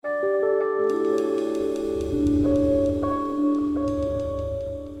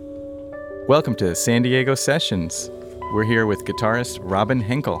Welcome to San Diego Sessions. We're here with guitarist Robin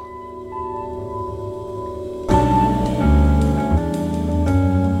Hinkle.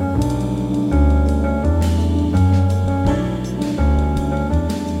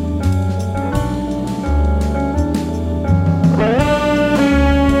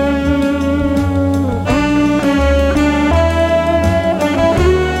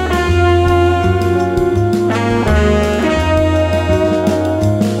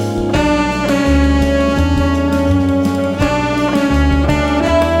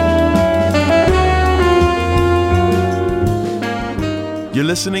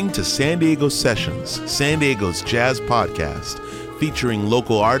 Listening to San Diego Sessions, San Diego's jazz podcast, featuring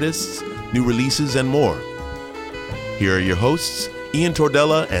local artists, new releases, and more. Here are your hosts, Ian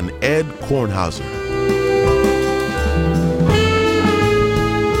Tordella and Ed Kornhauser.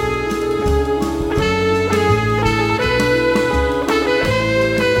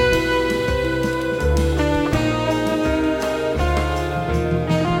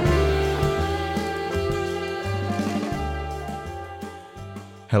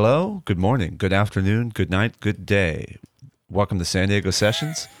 Hello, good morning, good afternoon, good night, good day. Welcome to San Diego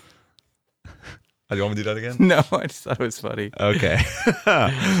Sessions. Do you want me to do that again? No, I just thought it was funny. Okay.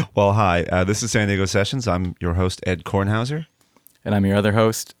 Well, hi. This is San Diego Sessions. I'm your host, Ed Kornhauser. And I'm your other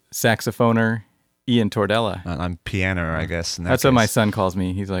host, saxophoner Ian Tordella. I'm pianer, I guess. That's what my son calls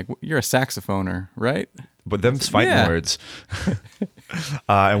me. He's like, "You're a saxophoner, right?" But them's fighting words.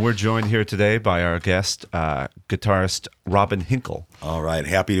 And we're joined here today by our guest, guitarist Robin Hinkle. All right,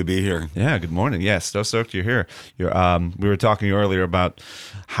 happy to be here. Yeah, good morning. Yes, so stoked you're here. We were talking earlier about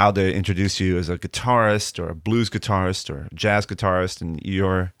how to introduce you as a guitarist or a blues guitarist or a jazz guitarist, and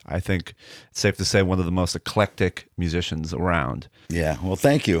you're, I think it's safe to say, one of the most eclectic musicians around. Yeah, well,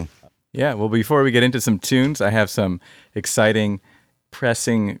 thank you. Yeah, well, before we get into some tunes, I have some exciting,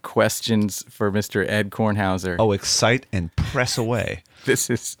 pressing questions for Mr. Ed Kornhauser. Oh, excite and press away. This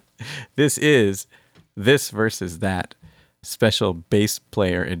is this versus that special bass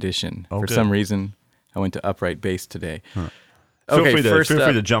player edition. Oh, for good. some reason, I went to upright bass today. Huh. Okay, feel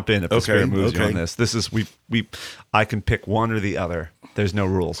free to jump in if the spirit moves you okay. on this. This is I can pick one or the other. There's no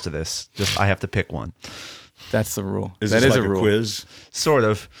rules to this. Just I have to pick one. That's the rule. Is that this is like a rule. Quiz? Sort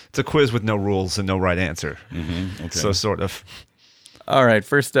of. It's a quiz with no rules and no right answer. Mm-hmm. Okay. So sort of. All right,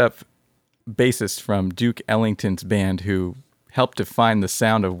 first up, bassist from Duke Ellington's band who helped define the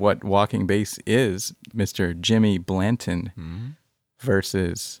sound of what walking bass is, Mr. Jimmy Blanton,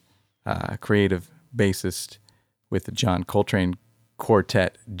 versus creative bassist with the John Coltrane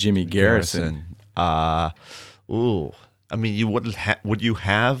Quartet, Jimmy Garrison. I mean, would you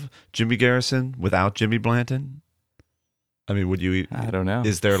have Jimmy Garrison without Jimmy Blanton? I mean, would you? I don't know.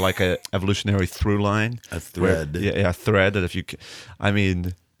 Is there like a evolutionary through line? A thread. A thread that if you, I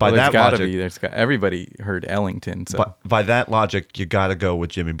mean, by Well, that there's logic, gotta be. Everybody heard Ellington. So. but by that logic, you got to go with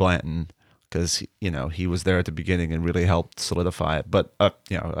Jimmy Blanton because he was there at the beginning and really helped solidify it. But I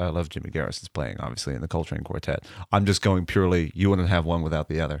love Jimmy Garrison's playing, obviously, in the Coltrane Quartet. I'm just going purely. You wouldn't have one without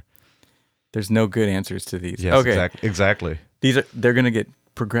the other. There's no good answers to these. Yes, okay, exactly. they're going to get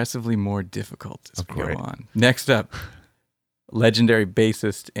progressively more difficult as we great. go on. Next up, legendary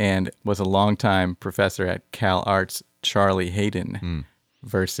bassist and was a longtime professor at Cal Arts, Charlie Hayden,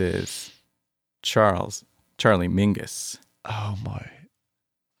 versus Charlie Mingus. Oh my.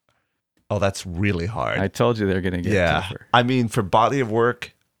 Oh, that's really hard. I told you they're going to get tougher. I mean, for body of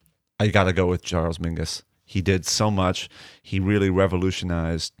work, I got to go with Charles Mingus. He did so much. He really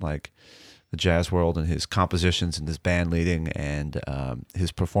revolutionized like the jazz world and his compositions and his band leading and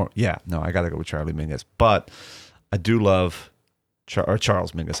his performance. Yeah, no, I got to go with Charlie Mingus. But I do love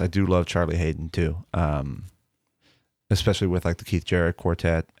Charles Mingus. I do love Charlie Hayden too, especially with like the Keith Jarrett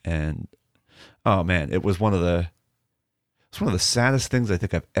Quartet. And oh man, it was one of the saddest things I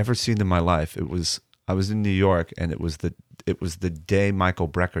think I've ever seen in my life. I was in New York and it was the day Michael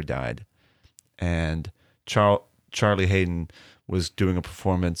Brecker died, and Charlie Hayden was doing a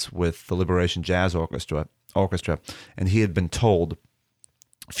performance with the Liberation Jazz Orchestra, and he had been told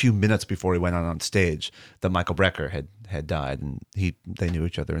a few minutes before he went on stage that Michael Brecker had died, and they knew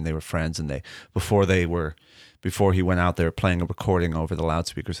each other and they were friends, and before he went out there playing a recording over the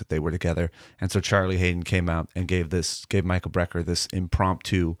loudspeakers that they were together, and so Charlie Hayden came out and gave Michael Brecker this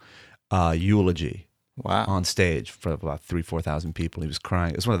impromptu eulogy. Wow. On stage for about 4,000 people. He was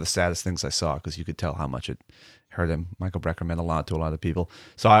crying. It was one of the saddest things I saw because you could tell how much it hurt him. Michael Brecker meant a lot to a lot of people.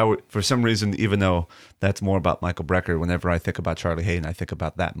 So for some reason, even though that's more about Michael Brecker, whenever I think about Charlie Hayden, I think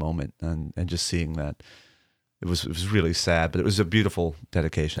about that moment and just seeing that It was really sad, but it was a beautiful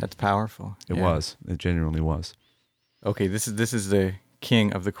dedication. That's powerful. It Yeah. was. It genuinely was. Okay, this is the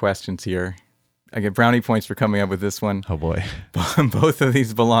king of the questions here. I get brownie points for coming up with this one. Oh boy. Both of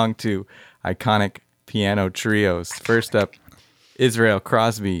these belong to iconic piano trios. First up, Israel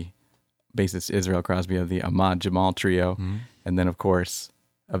Crosby, bassist Israel Crosby of the Ahmad Jamal Trio, and then of course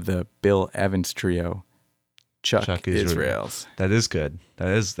of the Bill Evans Trio, Chuck Israels. That is good. That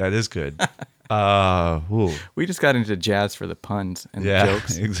is good. Ooh. We just got into jazz for the puns and Yeah,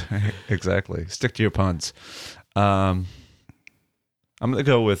 jokes. exactly. Stick to your puns. I'm gonna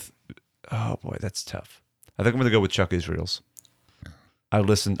go with. Oh boy, that's tough. I think I'm gonna go with Chuck Israels. I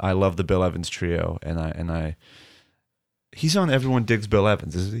love the Bill Evans Trio, and he's on Everyone Digs Bill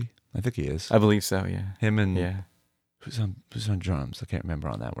Evans, isn't he? I think he is. I believe so. Yeah. Him and Yeah. who's on drums? I can't remember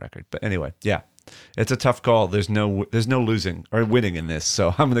on that record. But anyway, yeah, it's a tough call. There's no losing or winning in this,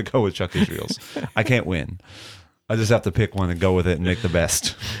 so I'm gonna go with Chuck Israels. I can't win. I just have to pick one and go with it and make the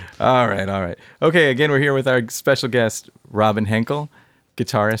best. All right. Okay, again, we're here with our special guest, Robin Henkel,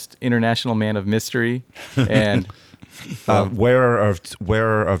 guitarist, international man of mystery, and Wearer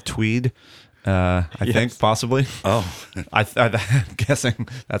of tweed. I think possibly. Oh, I'm guessing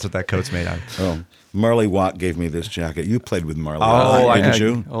that's what that coat's made out of. oh, Marley Watt gave me this jacket. You played with Marley. Oh, Watt, I didn't did.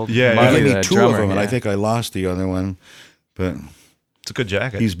 you? Old Yeah, Marley, He gave the me two drummer, of them, and I yeah. think I lost the other one. But It's a good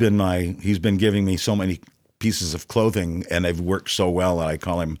jacket. he's been giving me so many pieces of clothing, and they've worked so well that I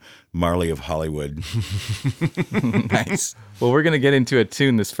call him Marley of Hollywood. Nice. Well, we're going to get into a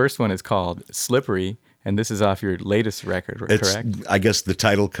tune. This first one is called Slippery, and this is off your latest record, It's, correct? I guess, the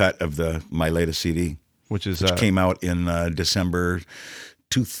title cut of my latest CD, which came out in December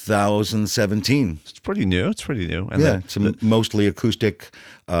 2017. it's pretty new. And Yeah, it's mostly acoustic.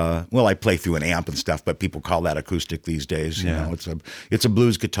 Well, I play through an amp and stuff, but people call that acoustic these days. Yeah. You know, it's a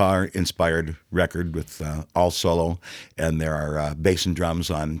blues guitar inspired record with all solo, and there are bass and drums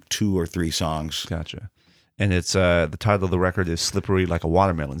on 2 or 3 songs. Gotcha. And it's the title of the record is "Slippery Like a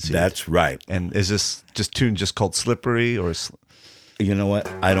Watermelon Seed." That's right. And is this tune just called "Slippery" or? You know what?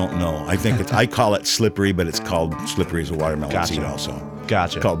 I don't know. I think I call it slippery, but it's called slippery as a watermelon Gotcha. seed also.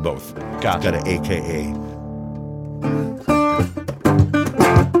 Gotcha. It's called both. Gotcha. It's got an AKA.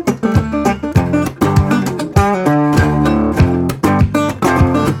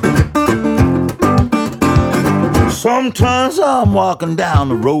 Sometimes I'm walking down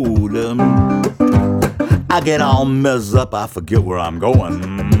the road. I get all messed up, I forget where I'm going.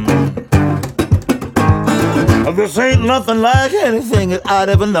 This ain't nothing like anything that I'd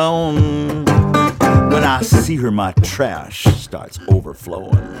ever known. When I see her, my trash starts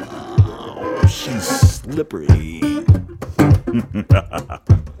overflowing. Oh, she's slippery.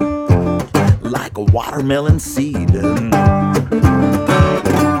 Like a watermelon seed.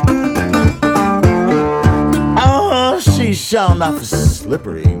 Oh, she's sure enough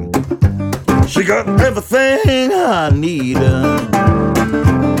slippery. She got everything I need.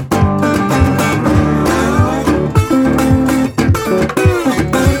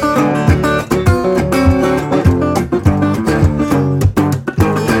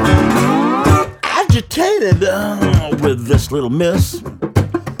 Agitated with this little miss.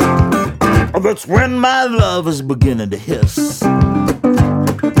 That's when my love is beginning to hiss.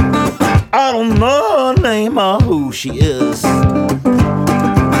 I don't know her name or who she is.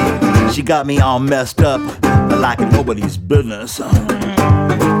 She got me all messed up like nobody's business.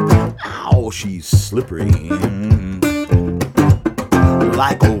 Ow, she's slippery.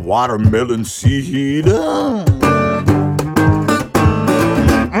 Like a watermelon seed.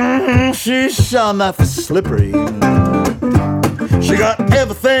 She's sure enough slippery. She got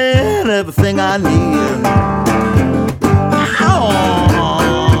everything I need. Ow.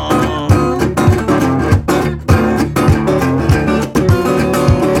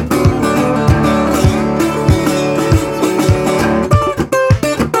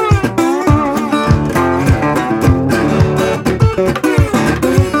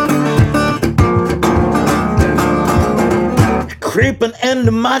 Creeping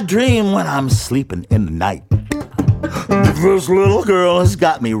into my dream when I'm sleeping in the night. This little girl has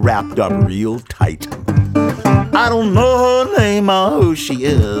got me wrapped up real tight. I don't know her name or who she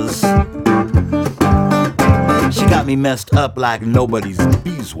is. She got me messed up like nobody's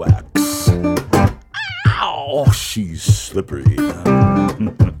beeswax. Ow, she's slippery.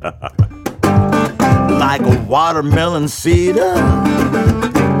 Like a watermelon seed.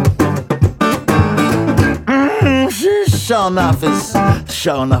 She's sure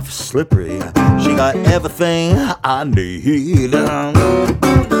enough slippery. She got everything I need.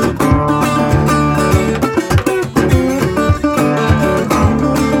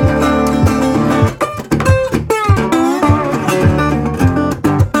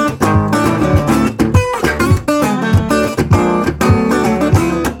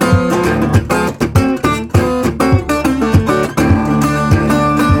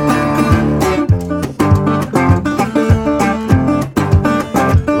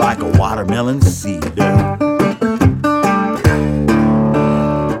 watermelon seed.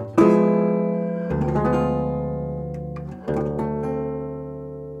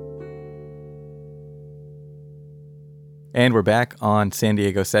 And we're back on San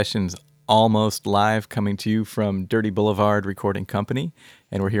Diego Sessions, almost live, coming to you from Dirty Boulevard Recording Company.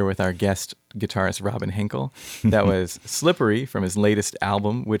 And we're here with our guest guitarist, Robin Henkel. That was Slippery from his latest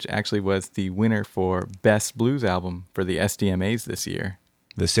album, which actually was the winner for Best Blues Album for the SDMAs this year.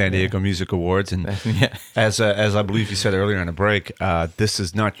 The San Diego Music Awards. And Yeah. as I believe you said earlier in a break, this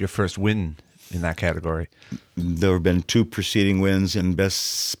is not your first win in that category. There have been 2 preceding wins in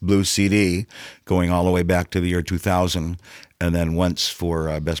Best Blues CD, going all the way back to the year 2000, and then once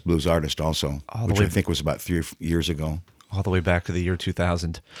for Best Blues Artist also, which I think was about 3 years ago. All the way back to the year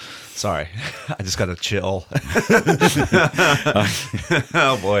 2000. Sorry, I just got a chill.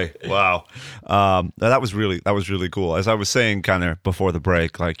 Oh boy, wow. That was really cool. As I was saying, kind of before the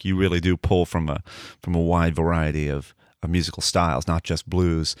break, like you really do pull from a wide variety of musical styles, not just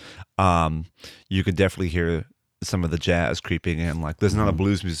blues. You could definitely hear some of the jazz creeping in. Like there's not a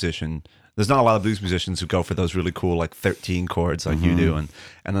blues musician. There's not a lot of blues musicians who go for those really cool like 13 chords like you do, and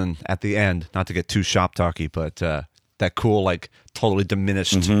then at the end, not to get too shop talky, but that cool like totally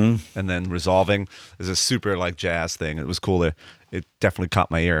diminished and then resolving is a super like jazz thing. It was cool. It definitely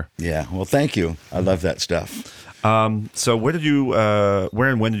caught my ear. Yeah, well, thank you. I love that stuff. So where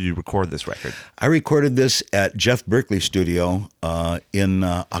and when did you record this record? I recorded this at Jeff Berkeley Studio in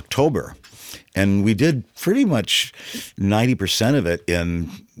October, and we did pretty much 90% of it in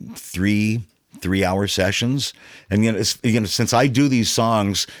three-hour sessions. And since I do these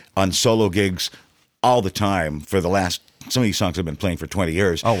songs on solo gigs all the time for the last, some of these songs I've been playing for 20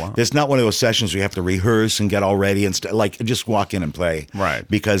 years. Oh, wow. It's not one of those sessions where you have to rehearse and get all ready and like just walk in and play. Right.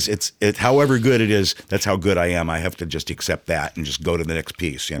 Because it's however good it is, that's how good I am. I have to just accept that and just go to the next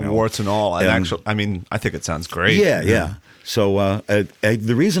piece, Warts and all. And actually, I mean, I think it sounds great. Yeah. So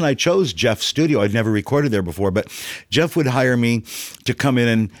the reason I chose Jeff's studio, I'd never recorded there before, but Jeff would hire me to come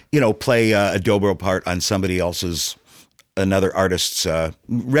in and, play a dobro part on somebody else's, another artist's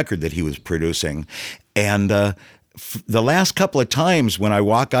record that he was producing. And the last couple of times when I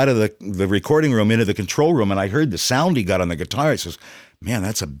walk out of the recording room into the control room and I heard the sound he got on the guitar, it says, man,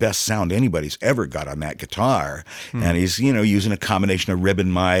 that's the best sound anybody's ever got on that guitar. And he's, using a combination of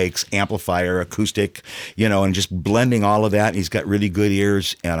ribbon mics, amplifier, acoustic, and just blending all of that. And he's got really good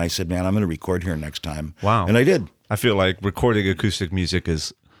ears. And I said, man, I'm going to record here next time. Wow. And I did. I feel like recording acoustic music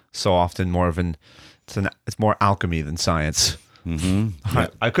is so often more of it's more alchemy than science. Mm-hmm.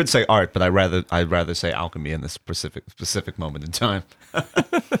 I could say art, but I'd rather say alchemy in this specific moment in time. I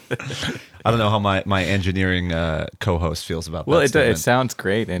don't know how my engineering co-host feels about that. Well, statement. it sounds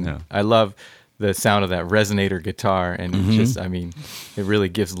great, and I love the sound of that resonator guitar, and it really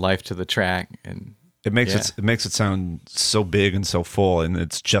gives life to the track, and it makes it sound so big and so full, and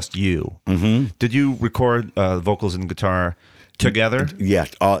it's just you. Mm-hmm. Did you record vocals and guitar together? Yeah,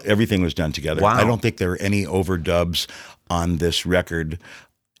 everything was done together. Wow. I don't think there are any overdubs on this record,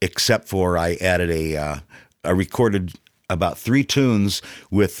 except for I added I recorded about 3 tunes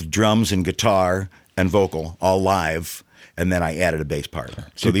with drums and guitar and vocal, all live, and then I added a bass part.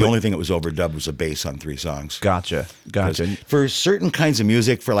 So the only thing that was overdubbed was a bass on 3 songs. Gotcha. For certain kinds of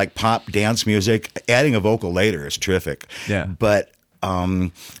music, for like pop dance music, adding a vocal later is terrific. Yeah. But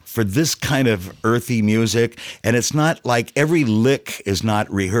for this kind of earthy music, and it's not like every lick is not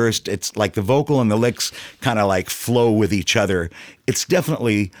rehearsed. It's like the vocal and the licks kind of like flow with each other. It's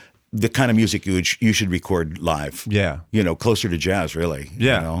definitely the kind of music you should record live. Yeah. Closer to jazz, really.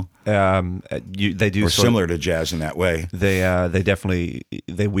 Yeah. They do or similar to jazz in that way. They definitely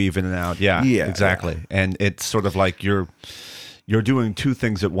weave in and out. Yeah. Exactly. Yeah. And it's sort of like you're doing 2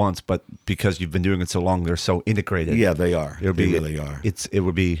 things at once, but because you've been doing it so long, they're so integrated. Yeah, they are. They really are. It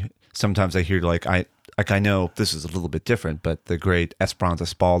would be, sometimes I hear I know this is a little bit different, but the great Esperanza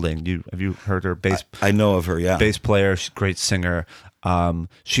Spalding, have you heard her bass? I know of her, yeah. Bass player, she's a great singer.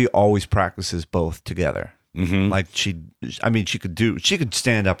 She always practices both together. Mm-hmm. Like she could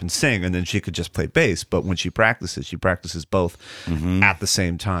stand up and sing, and then she could just play bass. But when she practices both at the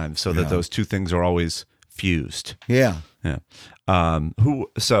same time, so that those 2 things are always fused. Yeah. Yeah.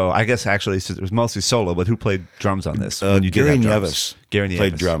 So I guess actually it was mostly solo, but who played drums on this? Gary Nieves. Gary Nieves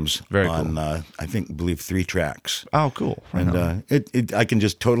played drums. Very on, cool. I believe 3 tracks. Oh, cool. Right. And I can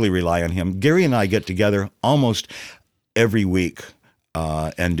just totally rely on him. Gary and I get together almost every week.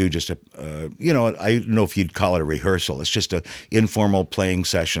 And do just I don't know if you'd call it a rehearsal. It's just an informal playing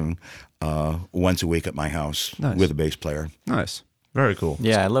session once a week at my house with a bass player. Nice. Very cool.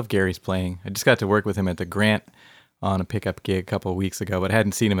 Yeah, I love Gary's playing. I just got to work with him at the Grant on a pickup gig a couple of weeks ago, but I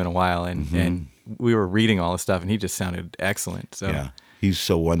hadn't seen him in a while, and we were reading all the stuff, and he just sounded excellent. So Yeah, he's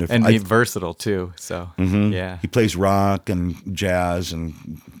so wonderful. and he's versatile too. So yeah, He plays rock and jazz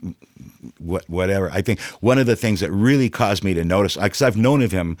and whatever. I think one of the things that really caused me to notice, because I've known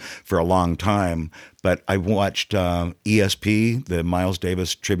of him for a long time, but I watched ESP, the Miles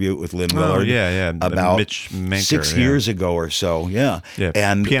Davis tribute with Lynn Willard. About Mitch Manker, 6 years ago or so. Yeah,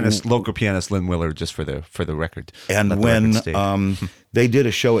 and local pianist Lynn Willard, just for the record. And when they did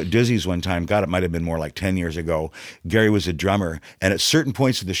a show at Dizzy's one time, God, it might have been more like 10 years ago. Gary was a drummer, and at certain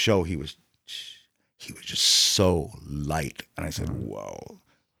points of the show, he was just so light, and I said, "Whoa."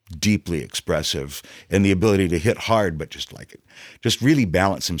 Deeply expressive, and the ability to hit hard, but just really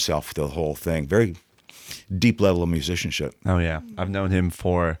balance himself with the whole thing. Very deep level of musicianship. Oh yeah, I've known him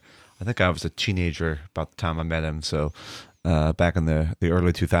I think I was a teenager about the time I met him. So back in the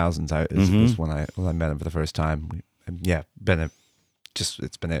early 2000s, was when I met him for the first time.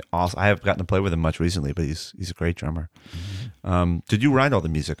 It's been awesome. I haven't gotten to play with him much recently, but he's a great drummer. Did you write all the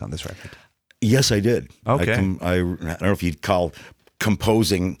music on this record? Yes, I did. Okay. I don't know if you'd call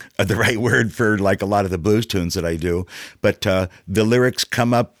composing the right word for like a lot of the blues tunes that I do, but the lyrics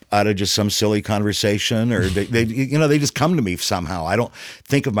come up out of just some silly conversation, or they just come to me somehow. I don't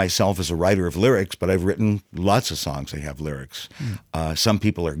think of myself as a writer of lyrics, but I've written lots of songs that have lyrics. Some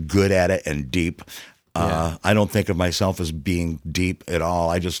people are good at it and deep. I don't think of myself as being deep at all.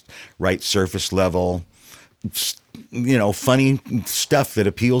 I just write surface level, funny stuff that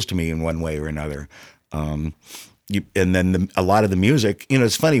appeals to me in one way or another. And then a lot of the music,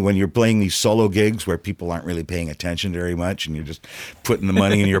 it's funny when you're playing these solo gigs where people aren't really paying attention very much, and you're just putting the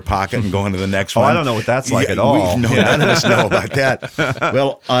money in your pocket and going to the next one. I don't know what that's like at all. None of us know about that.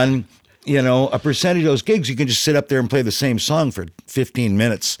 Well, on a percentage of those gigs, you can just sit up there and play the same song for 15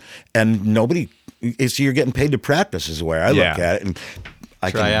 minutes, and you're getting paid to practice is the way I look at it. And I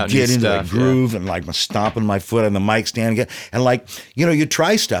can get into the groove and like stomping my foot on the mic stand again. And you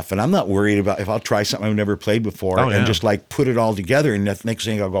try stuff, and I'm not worried about if I'll try something I've never played before and just put it all together. And the next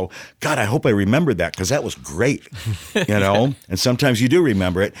thing I'll go, God, I hope I remembered that because that was great, And sometimes you do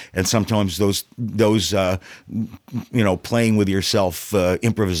remember it, and sometimes those playing with yourself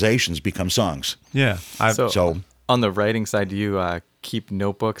improvisations become songs. Yeah. So on the writing side, do you keep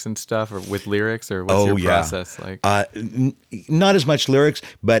notebooks and stuff, or with lyrics, or what's your process like? Not as much lyrics,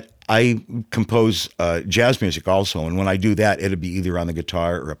 but I compose jazz music also, and when I do that, it'll be either on the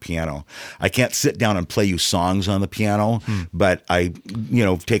guitar or a piano. I can't sit down and play you songs on the piano, but I,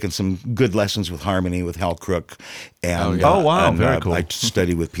 taken some good lessons with harmony with Hal Crook, and very cool. I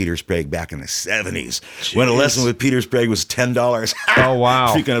studied with Peter Sprague back in the 70s when a lesson with Peter Sprague was $10. Oh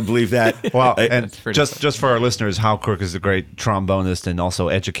wow! If you can believe that. Wow! And just for our listeners, Hal Crook is a great trombonist and also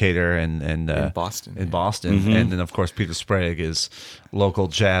educator, and in Boston. And then of course Peter Sprague is local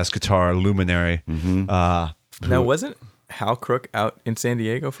jazz guitar luminary. Now, wasn't Hal Crook out in San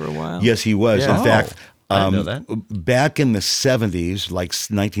Diego for a while? Yes, he was. Yeah. In fact, I didn't know that. Back in the 70s, like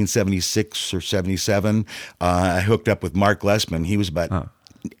 1976 or 77, I hooked up with Mark Lessman. He was about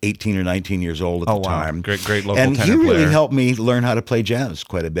 18 or 19 years old at the time. Great local and tenor he really player. helped me learn how to play jazz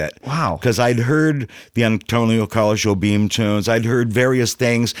quite a bit. Wow. Because I'd heard the Antonio Carlos Jobim tunes. I'd heard various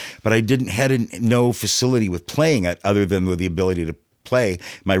things, but I had no facility with playing it other than with the ability to play.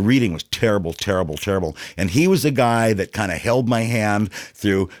 My reading was terrible. And he was the guy that kind of held my hand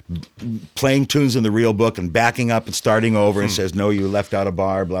through playing tunes in the real book and backing up and starting over and says, no, you left out a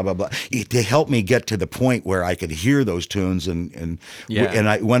bar, blah, blah, blah. To help me get to the point where I could hear those tunes. And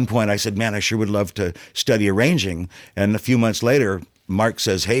at one point I said, man, I sure would love to study arranging. And a few months later, Mark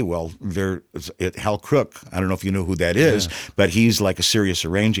says, hey, well, Hal Crook, I don't know if you know who that is, but he's like a serious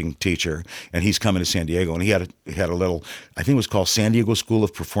arranging teacher, and he's coming to San Diego. And he had a little, I think it was called San Diego School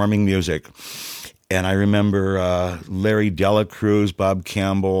of Performing Music. And I remember Larry Delacruz, Bob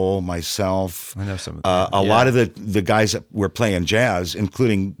Campbell, myself. I know some of them. A lot of the guys that were playing jazz,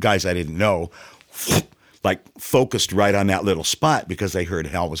 including guys I didn't know, focused right on that little spot because they heard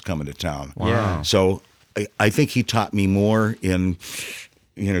Hal was coming to town. Wow. Yeah. So I think he taught me more in,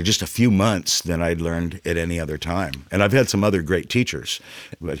 just a few months than I'd learned at any other time. And I've had some other great teachers,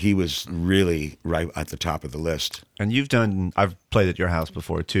 but he was really right at the top of the list. And I've played at your house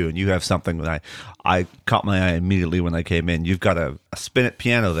before too, and you have something that I caught my eye immediately when I came in. You've got a spinet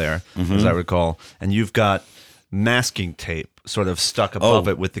piano there, as I recall, and you've got masking tape sort of stuck above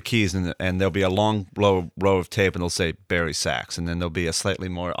it with the keys, and there'll be a long row of tape, and it'll say Barry sax, and then there'll be a slightly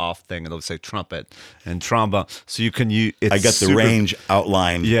more off thing, and it'll say trumpet and trombone. So you can use. I got the range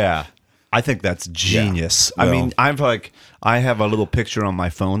outlined. Yeah, I think that's genius. Yeah. I mean, I have a little picture on my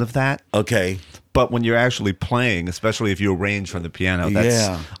phone of that. Okay. But when you're actually playing, especially if you arrange from the piano,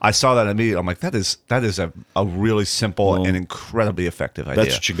 I saw that immediately. I'm like, that is a really simple and incredibly effective idea.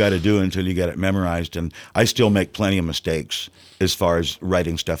 That's what you got to do until you get it memorized. And I still make plenty of mistakes as far as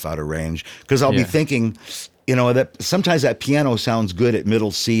writing stuff out of range, because I'll be thinking, that sometimes that piano sounds good at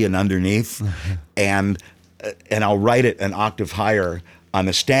middle C and underneath, and I'll write it an octave higher on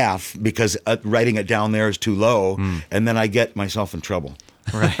the staff because writing it down there is too low, and then I get myself in trouble.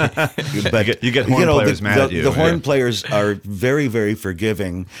 Right. But you get horn players mad at you. The horn players are very, very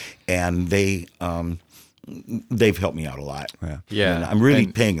forgiving, and they've helped me out a lot. Yeah. And I'm really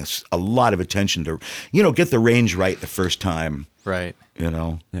paying a lot of attention to, get the range right the first time. Right.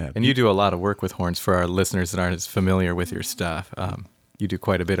 Yeah. And you do a lot of work with horns for our listeners that aren't as familiar with your stuff. You do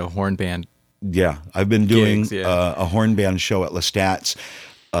quite a bit of horn band. Yeah. I've been doing gigs, a horn band show at Lestat's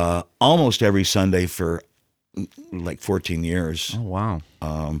almost every Sunday for like 14 years. Oh, wow.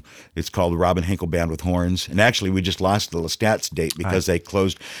 It's called Robin Hinkle Band with Horns. And actually, we just lost the Lestat's date because they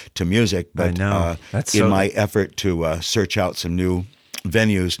closed to music. But I know. In my effort to search out some new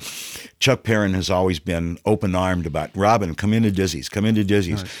venues, Chuck Perrin has always been open-armed about, Robin, come into Dizzy's.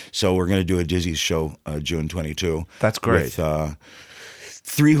 Nice. So we're going to do a Dizzy's show June 22. That's great. With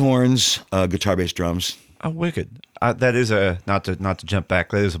 3 horns, guitar, bass, drums. Oh, wicked. That is not to jump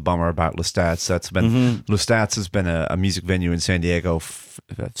back. That is a bummer about Lestat's. That's been Lestat's has been a music venue in San Diego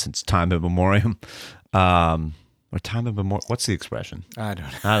since time immemorial. Or time immemorial. What's the expression? I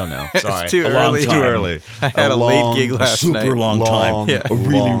don't know. Sorry, It's too early. Too early. I had a late gig last night. Super long time. A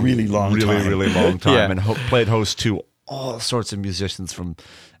really, really long time. Really long time. Yeah. And played host to all sorts of musicians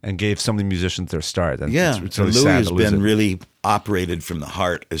and gave so many musicians their start. And it's really Louis sad has to lose been it. really operated from the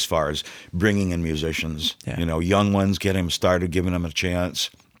heart as far as bringing in musicians. Yeah. Young ones, get him started, giving them a chance.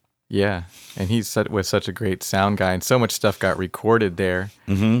 Yeah, and was such a great sound guy, and so much stuff got recorded there.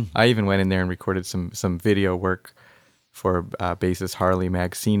 Mm-hmm. I even went in there and recorded some video work for bassist Harley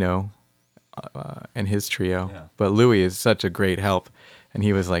Magsino and his trio. Yeah. But Louis is such a great help, and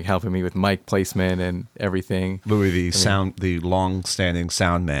he was like helping me with mic placement and everything. Louis, the long-standing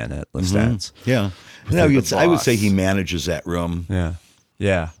sound man at Lestat's. Mm-hmm. Yeah, I would say he manages that room. Yeah.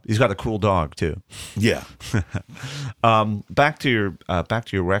 He's got a cool dog too. Yeah. Back to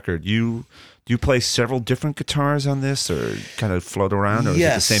your record. Do you play several different guitars on this, or kind of float around, or is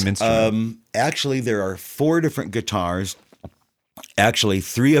it the same instrument? Actually, there are 4 different guitars. Actually,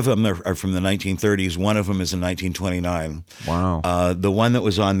 3 of them are from the 1930s. One of them is in 1929. Wow. The one that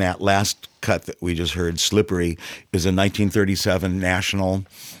was on that last cut that we just heard, Slippery, is a 1937 National.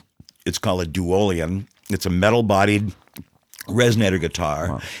 It's called a Duolian. It's a metal-bodied resonator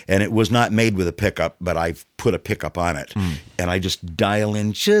guitar, and it was not made with a pickup, but I've put a pickup on it, and I just dial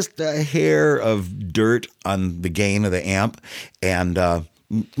in just a hair of dirt on the gain of the amp, and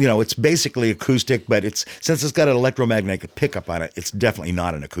it's basically acoustic, but since it's got an electromagnetic pickup on it, it's definitely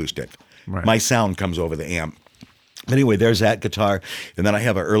not an acoustic. Right. My sound comes over the amp. Anyway, there's that guitar, and then I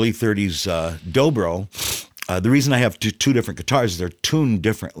have an early 30s Dobro. The reason I have two different guitars is they're tuned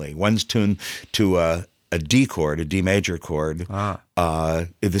differently. One's tuned to a D chord, a D major chord,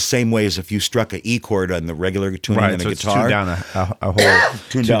 the same way as if you struck an E chord on the regular tuning in a guitar.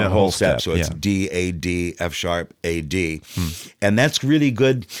 Tuned down a whole step. So it's D, A, D, F sharp, A, D. And that's really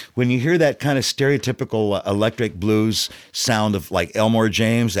good when you hear that kind of stereotypical electric blues sound of like Elmore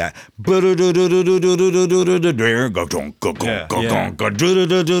James, that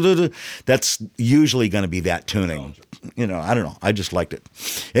that's usually going to be that tuning. I don't know. I just liked it.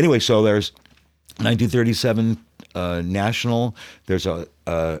 Anyway, so there's 1937 National. There's a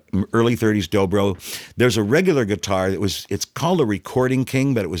early 30s Dobro. There's a regular guitar it's called a Recording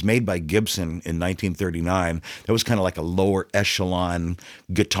King, but it was made by Gibson in 1939. That was kind of like a lower echelon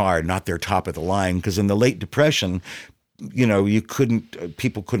guitar, not their top of the line, because in the late Depression,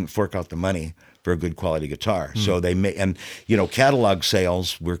 people couldn't fork out the money for a good quality guitar. So they catalog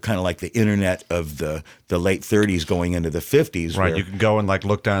sales were kind of like the internet of the late 30s going into the 50s. Right, you can go and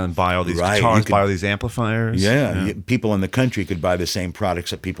look down and buy all these guitars, buy all these amplifiers. Yeah, people in the country could buy the same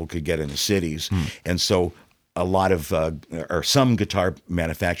products that people could get in the cities. And so a lot of, or some guitar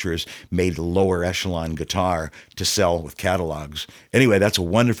manufacturers made a lower echelon guitar to sell with catalogs. Anyway, that's a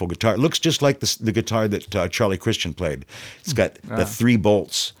wonderful guitar. It looks just like the guitar that Charlie Christian played. It's got the 3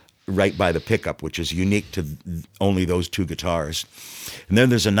 bolts right by the pickup, which is unique to only those 2 guitars. And then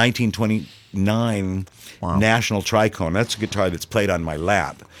there's a 1929 National Tricone. That's a guitar that's played on my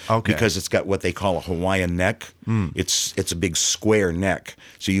lap because it's got what they call a Hawaiian neck. It's a big square neck,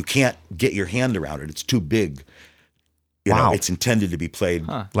 so you can't get your hand around it. It's too big. It's intended to be played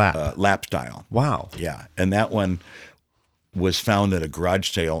lap style. Wow. Yeah, and that one was found at a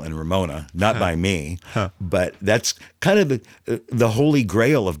garage sale in Ramona, not by me, but that's kind of the holy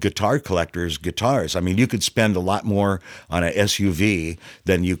grail of guitar collectors' guitars. I mean, you could spend a lot more on a SUV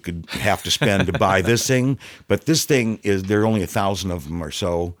than you could have to spend to buy this thing, but this thing there are only 1,000 of them or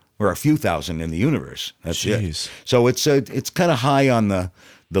so, or a few thousand in the universe. That's it. So it's kind of high on the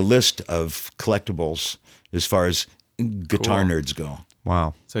list of collectibles as far as guitar nerds go.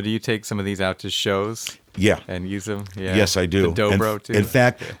 Wow. So do you take some of these out to shows? Yeah. And use them? Yeah. Yes, I do. The Dobro, too? In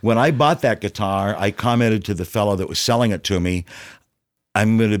fact, when I bought that guitar, I commented to the fellow that was selling it to me,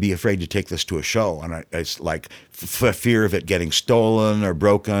 I'm going to be afraid to take this to a show. And it's like for fear of it getting stolen or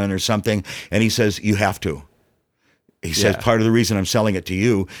broken or something. And he says, you have to. He says, part of the reason I'm selling it to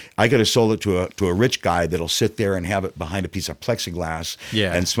you, I could have sold it to a rich guy that'll sit there and have it behind a piece of plexiglass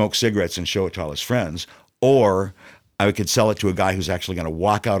and smoke cigarettes and show it to all his friends. Or I could sell it to a guy who's actually going to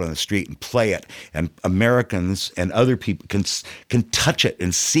walk out on the street and play it, and Americans and other people can touch it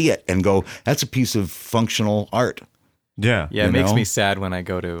and see it and go, that's a piece of functional art. Yeah. Yeah, it makes me sad when I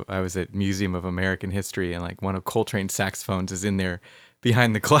was at Museum of American History, and like one of Coltrane's saxophones is in there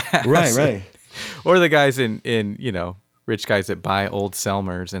behind the glass. Right. Or the guys in rich guys that buy old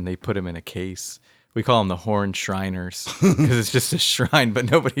Selmers and they put them in a case. We call them the horn shriners because it's just a shrine,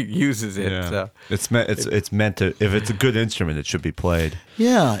 but nobody uses it. Yeah. So. It's meant to, if it's a good instrument, it should be played.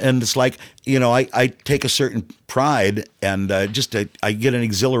 Yeah, and it's like, I take a certain pride and I get an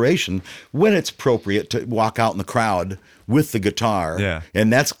exhilaration when it's appropriate to walk out in the crowd with the guitar. Yeah.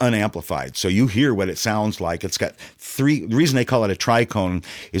 And that's unamplified. So you hear what it sounds like. It's got the reason they call it a tricone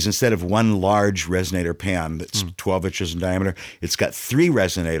is instead of one large resonator pan that's 12 inches in diameter, it's got 3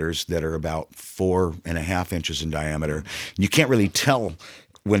 resonators that are about 4.5 inches in diameter. You can't really tell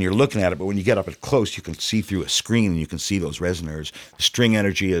when you're looking at it, but when you get up close, you can see through a screen and you can see those resonators. The string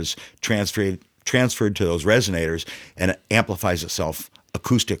energy is transferred to those resonators and it amplifies itself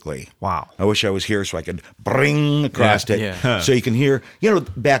acoustically. Wow. I wish I was here so I could bring across it. Yeah. So you can hear,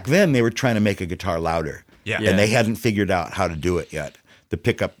 back then they were trying to make a guitar louder. Yeah. And they hadn't figured out how to do it yet. The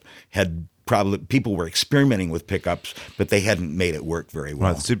pickup people were experimenting with pickups, but they hadn't made it work very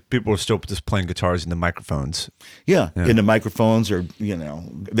well. Right. So people were still just playing guitars in the microphones. Yeah, in the microphones, or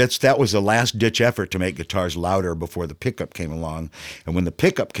that was a last ditch effort to make guitars louder before the pickup came along. And when the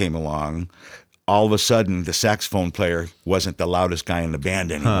pickup came along, all of a sudden the saxophone player wasn't the loudest guy in the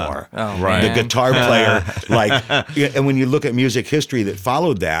band anymore. Oh, right. The guitar player, and when you look at music history that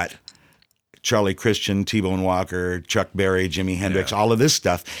followed that, Charlie Christian, T-Bone Walker, Chuck Berry, Jimi Hendrix, all of this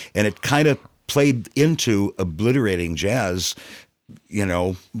stuff, and it kind of played into obliterating jazz,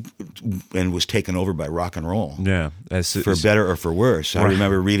 and was taken over by rock and roll. Yeah. For better or for worse. I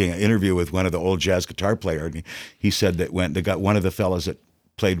remember reading an interview with one of the old jazz guitar players. He said that when they got one of the fellas that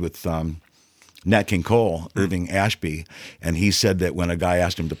played with Nat King Cole, Irving Ashby, and he said that when a guy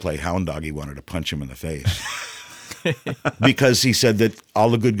asked him to play Hound Dog, he wanted to punch him in the face. Because he said that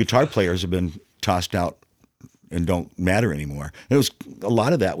all the good guitar players have been tossed out and don't matter anymore. And it was a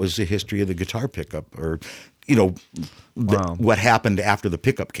lot of that was the history of the guitar pickup, or what happened after the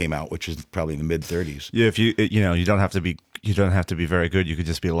pickup came out, which is probably in the mid 30s. Yeah, if you don't have to be very good. You could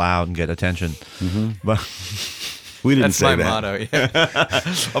just be loud and get attention. Mm-hmm. But we didn't That's say my that. motto. Yeah.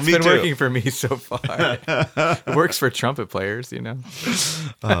 It's been working for me so far. It works for trumpet players,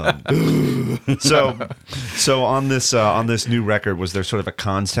 So on this new record, was there sort of a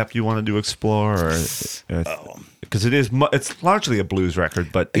concept you wanted to explore, or because it's largely a blues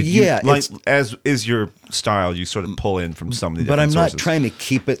record, but as is your style, you sort of pull in from some of the. But different I'm not sources. trying to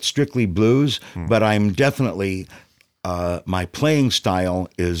keep it strictly blues. But I'm definitely. My playing style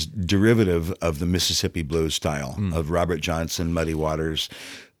is derivative of the Mississippi blues style of Robert Johnson, Muddy Waters,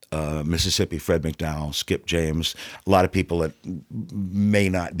 Mississippi Fred McDowell, Skip James. A lot of people that may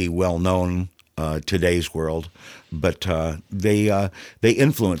not be well known today's world, but they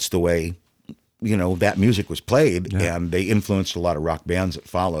influenced the way that music was played, and they influenced a lot of rock bands that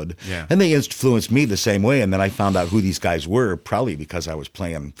followed. Yeah. And they influenced me the same way. And then I found out who these guys were, probably because I was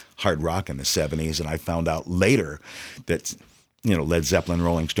playing hard rock in the 70s. And I found out later that, Led Zeppelin,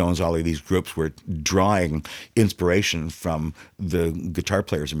 Rolling Stones, all of these groups were drawing inspiration from the guitar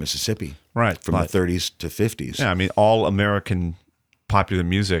players in Mississippi. Right. From the 30s to 50s. Yeah, I mean, all American popular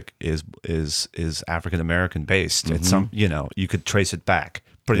music is African American based. It's some, you could trace it back.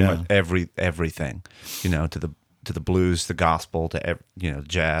 Pretty much everything, to the blues, the gospel, to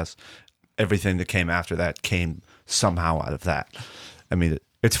jazz, everything that came after that came somehow out of that. I mean,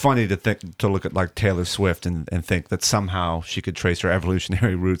 It's funny to look at like Taylor Swift and think that somehow she could trace her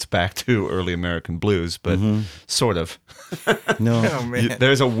evolutionary roots back to early American blues, but sort of. No. Oh man,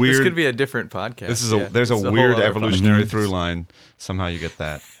 There's a weird. This could be a different podcast. There's a It's whole weird other evolutionary podcast. through line. Somehow you get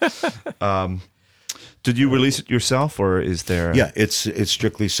that. Did you release it yourself, or is there? Yeah, it's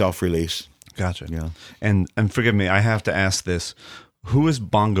strictly self-release. Gotcha. Yeah. And forgive me, I have to ask this: who is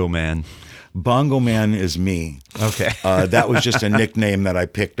Bongo Man? Bongo Man is me. Okay. That was just a nickname that I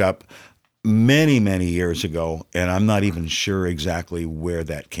picked up many, many years ago, and I'm not even sure exactly where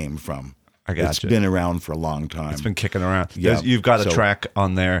that came from. I gotcha. It's been around for a long time. It's been kicking around. Yeah. You've got a So- track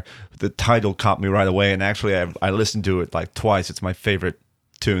on there. The title caught me right away, and actually, I listened to it like twice. It's my favorite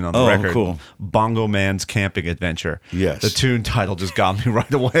tune on the Oh, record. cool. Bongo Man's Camping Adventure. Yes. The tune title just got me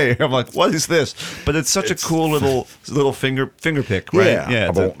right away. I'm like, what is this? But it's such a cool little finger pick, right?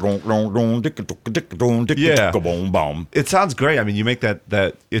 Yeah. It sounds great. I mean, you make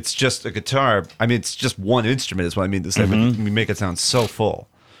that it's just a guitar. I mean, it's just one instrument is what I mean to say, but you make it sound so full.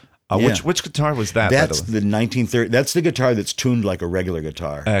 Yeah. Which guitar was that? by That's the way? the 1930. That's the guitar that's tuned like a regular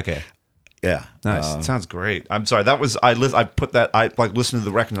guitar. Okay. Yeah. Nice. It sounds great. I'm sorry. That was I listened to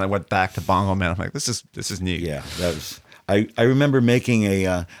the record and I went back to Bongo Man. I'm like, this is neat. Yeah, that was. I remember making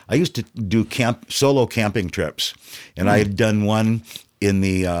I used to do solo camping trips, and I had done one in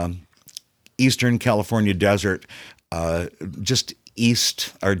the Eastern California desert, just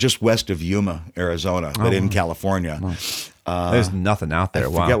east or just west of Yuma, Arizona, but in California. There's nothing out there.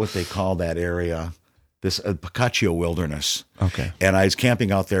 I forget what they call that area. This Pocaccio Wilderness. Okay. And I was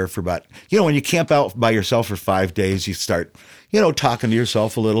camping out there for about, when you camp out by yourself for 5 days, you start, talking to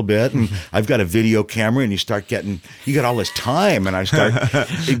yourself a little bit. And I've got a video camera and you got all this time. And I start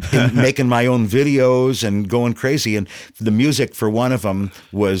making my own videos and going crazy. And the music for one of them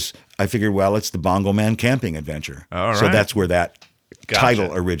was, I figured, well, it's the Bongo Man Camping Adventure. All So right. that's where that Gotcha. title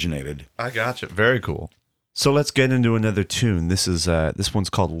originated. I gotcha. Very cool. So let's get into another tune. This one's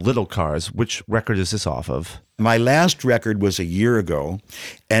called Little Cars. Which record is this off of? My last record was a year ago,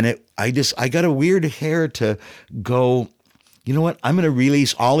 and I got a weird hair to go, you know what? I'm going to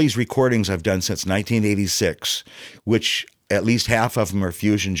release all these recordings I've done since 1986, which at least half of them are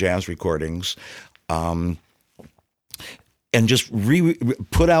fusion jazz recordings, and just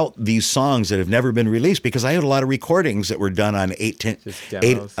put out these songs that have never been released, because I had a lot of recordings that were done on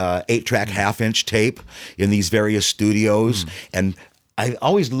 8-track half-inch tape in these various studios. And I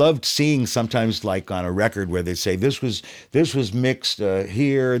always loved seeing sometimes, like on a record, where they say this was mixed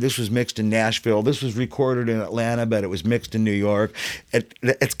here, this was mixed in Nashville, this was recorded in Atlanta, but it was mixed in New York.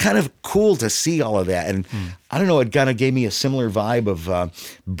 It's kind of cool to see all of that, and I don't know, it kind of gave me a similar vibe of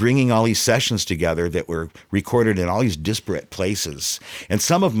bringing all these sessions together that were recorded in all these disparate places. And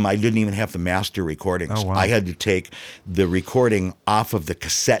some of them I didn't even have the master recordings. Oh, wow. I had to take the recording off of the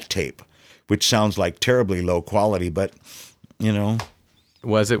cassette tape, which sounds like terribly low quality, but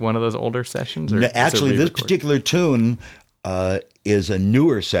Was it one of those older sessions? Or actually, this re-recorded? particular tune is a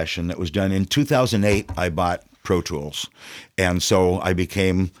newer session that was done in 2008. I bought Pro Tools, and so I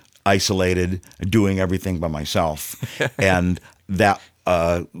became isolated, doing everything by myself. And that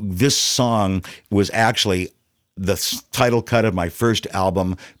this song was actually the title cut of my first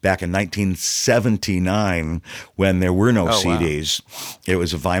album back in 1979, when there were no CDs. It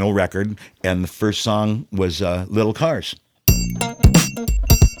was a vinyl record, and the first song was Little Cars.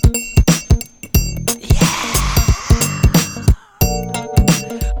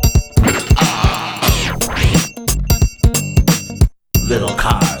 Little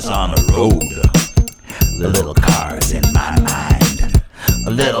cars on the road, little cars in my mind,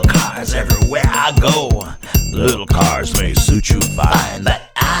 little cars everywhere I go. Little cars may suit you fine, but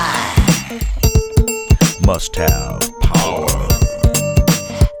I must have power.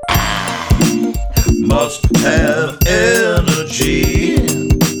 I must have energy.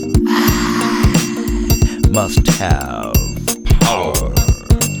 I must have power.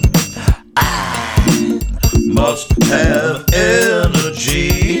 I must have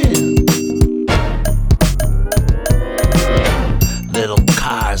energy. Little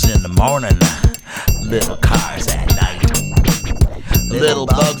cars in the morning, little cars at night. Little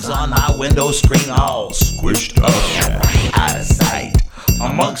bugs on my window screen, all squished up, out of sight.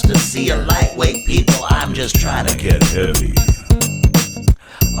 Amongst a sea of lightweight people, I'm just trying to get heavy.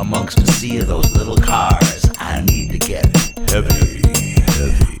 Amongst a sea of those little cars, I need to get heavy,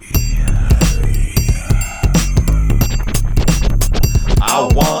 heavy. I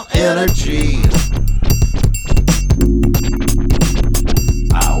want energy.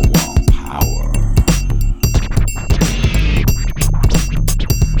 I want power.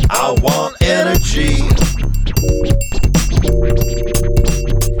 I want energy.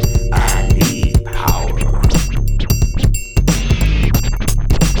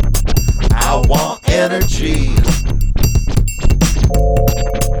 energy.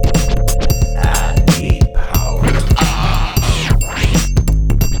 I need power.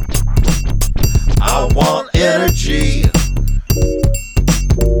 I want energy.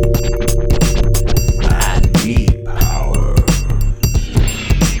 I need power.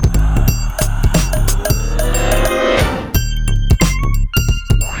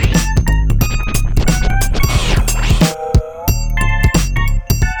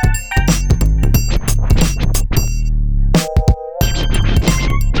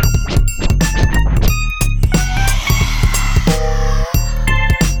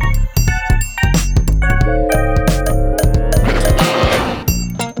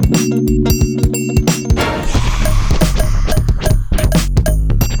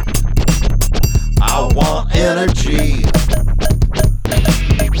 I want energy.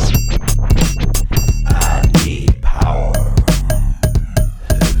 I need power.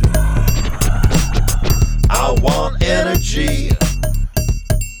 I want energy.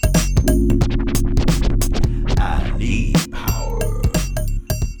 I need power.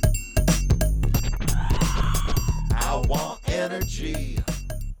 I want energy.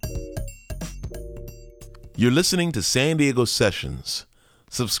 You're listening to San Diego Sessions.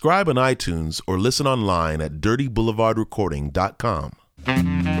 Subscribe on iTunes or listen online at dirtyboulevardrecording.com.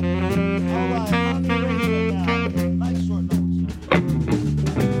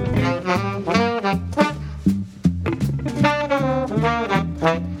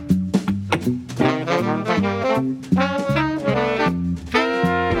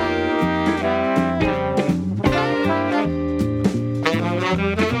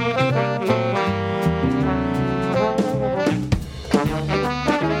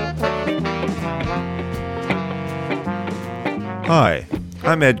 Hi,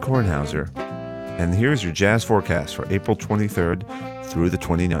 I'm Ed Kornhauser, and here's your jazz forecast for April 23rd through the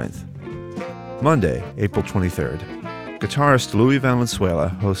 29th. Monday, April 23rd. Guitarist Louis Valenzuela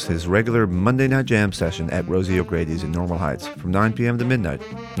hosts his regular Monday night jam session at Rosie O'Grady's in Normal Heights from 9 p.m. to midnight.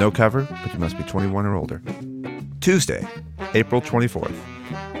 No cover, but you must be 21 or older. Tuesday, April 24th.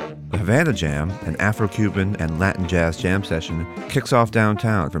 The Havana Jam, an Afro-Cuban and Latin jazz jam session, kicks off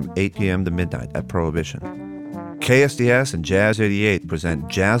downtown from 8 p.m. to midnight at Prohibition. KSDS and Jazz 88 present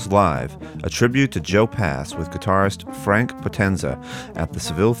Jazz Live, a tribute to Joe Pass with guitarist Frank Potenza at the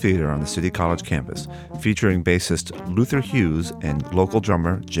Seville Theater on the City College campus, featuring bassist Luther Hughes and local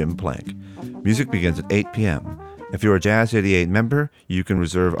drummer Jim Plank. Music begins at 8 p.m. If you're a Jazz 88 member, you can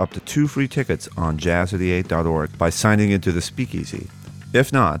reserve up to 2 free tickets on jazz88.org by signing into the Speakeasy.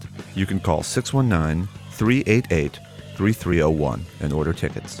 If not, you can call 619-388-3301 and order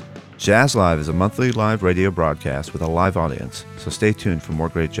tickets. Jazz Live is a monthly live radio broadcast with a live audience, so stay tuned for more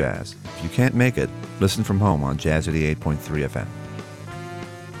great jazz. If you can't make it, listen from home on Jazz 88.3 FM.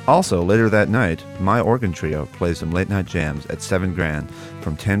 Also, later that night, My Organ Trio plays some late-night jams at 7 Grand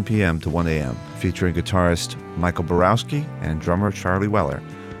from 10 p.m. to 1 a.m., featuring guitarist Michael Borowski and drummer Charlie Weller.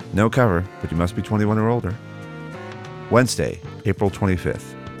 No cover, but you must be 21 or older. Wednesday, April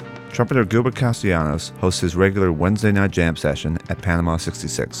 25th. Trumpeter Gilbert Castellanos hosts his regular Wednesday night jam session at Panama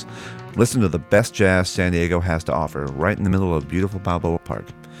 66. Listen to the best jazz San Diego has to offer right in the middle of beautiful Balboa Park.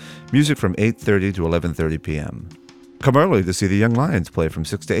 Music from 8:30 to 11:30 p.m. Come early to see the Young Lions play from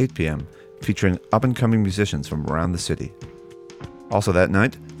 6 to 8 p.m., featuring up-and-coming musicians from around the city. Also that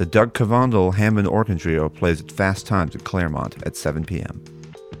night, the Doug Cavondel Hammond Organ Trio plays at Fast Times at Claremont at 7 p.m.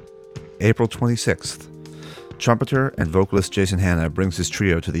 April 26th. Trumpeter and vocalist Jason Hanna brings his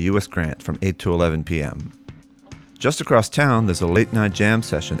trio to the U.S. Grant from 8 to 11 p.m. Just across town, there's a late-night jam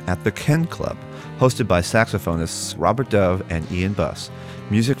session at the Ken Club, hosted by saxophonists Robert Dove and Ian Buss.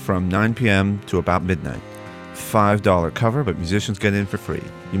 Music from 9 p.m. to about midnight. $5 cover, but musicians get in for free.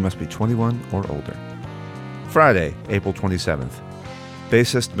 You must be 21 or older. Friday, April 27th.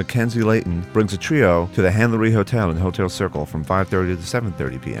 Bassist Mackenzie Layton brings a trio to the Handlery Hotel in Hotel Circle from 5:30 to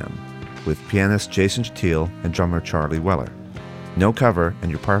 7:30 p.m. with pianist Jason Chatil and drummer Charlie Weller. No cover, and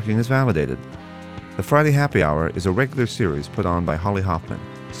your parking is validated. The Friday Happy Hour is a regular series put on by Holly Hoffman,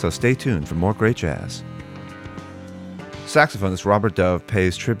 so stay tuned for more great jazz. Saxophonist Robert Dove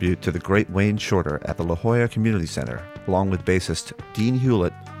pays tribute to the great Wayne Shorter at the La Jolla Community Center, along with bassist Dean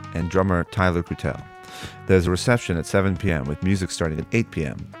Hewlett and drummer Tyler Crutel. There's a reception at 7 p.m. with music starting at 8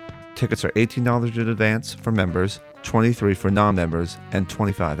 p.m. Tickets are $18 in advance for members, $23 for non-members, and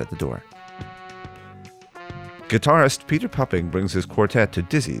 $25 at the door. Guitarist Peter Pupping brings his quartet to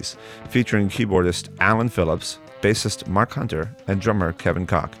Dizzy's, featuring keyboardist Alan Phillips, bassist Mark Hunter, and drummer Kevin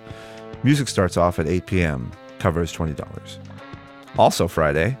Koch. Music starts off at 8 p.m. Cover is $20. Also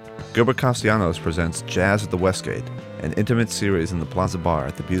Friday, Gilbert Castellanos presents Jazz at the Westgate, an intimate series in the Plaza Bar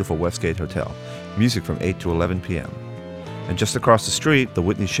at the beautiful Westgate Hotel. Music from 8 to 11 p.m. And just across the street, the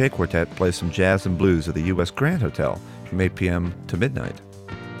Whitney Shea Quartet plays some jazz and blues at the U.S. Grand Hotel from 8 p.m. to midnight.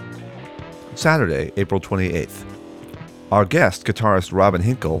 Saturday, April 28th. Our guest, guitarist Robin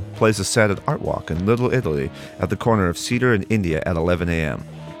Hinkle, plays a set at Art Walk in Little Italy at the corner of Cedar and India at 11 a.m.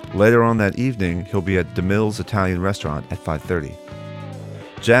 Later on that evening, he'll be at DeMille's Italian Restaurant at 5:30.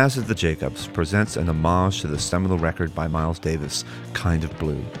 Jazz at the Jacobs presents an homage to the seminal record by Miles Davis, Kind of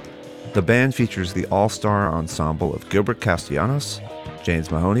Blue. The band features the all-star ensemble of Gilbert Castellanos, James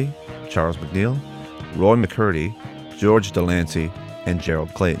Mahoney, Charles McNeil, Roy McCurdy, George Delancey, and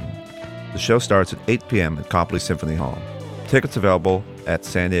Gerald Clayton. The show starts at 8 p.m. at Copley Symphony Hall. Tickets available at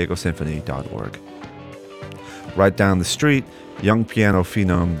sandiegosymphony.org. Right down the street, young piano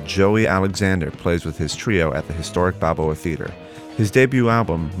phenom Joey Alexander plays with his trio at the historic Balboa Theater. His debut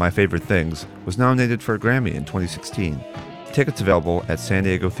album, My Favorite Things, was nominated for a Grammy in 2016. Tickets available at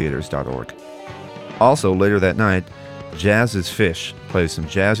sandiegotheaters.org. Also, later that night, Jazz is Fish plays some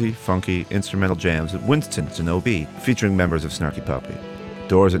jazzy, funky, instrumental jams at Winston's in OB, featuring members of Snarky Puppy.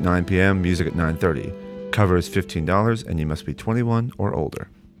 Doors at 9 p.m., music at 9:30. Cover is $15, and you must be 21 or older.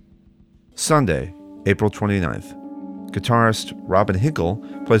 Sunday, April 29th. Guitarist Robin Hinkle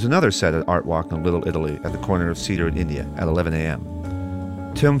plays another set at Art Walk in Little Italy at the corner of Cedar and India at 11 a.m.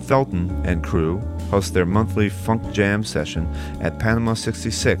 Tim Felton and crew host their monthly funk jam session at Panama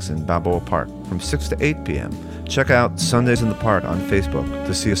 66 in Balboa Park from 6 to 8 p.m. Check out Sundays in the Park on Facebook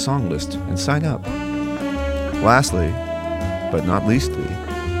to see a song list and sign up. Lastly, but not leastly,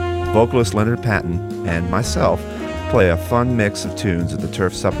 vocalist Leonard Patton and myself play a fun mix of tunes at the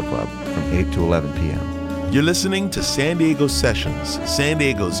Turf Supper Club from 8 to 11 p.m. You're listening to San Diego Sessions, San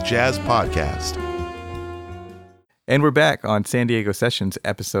Diego's jazz podcast. And we're back on San Diego Sessions,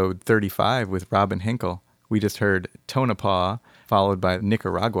 episode 35 with Robin Hinkle. We just heard Tonopah, followed by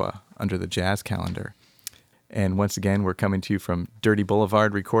Nicaragua under the jazz calendar. And once again, we're coming to you from Dirty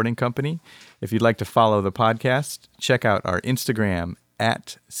Boulevard Recording Company. If you'd like to follow the podcast, check out our Instagram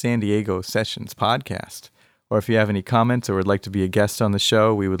at San Diego Sessions Podcast. Or if you have any comments or would like to be a guest on the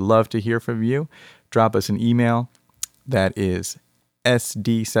show, we would love to hear from you. Drop us an email. That is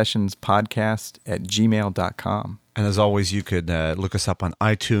sdsessionspodcast@gmail.com. And as always, you could look us up on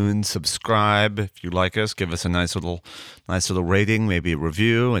iTunes, subscribe if you like us, give us a nice little rating, maybe a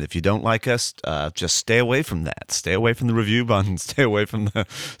review. And if you don't like us, just stay away from that. Stay away from the review button. Stay away from the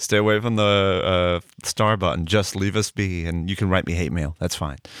star button. Just leave us be, and you can write me hate mail. That's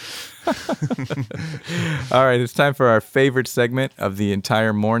fine. All right, it's time for our favorite segment of the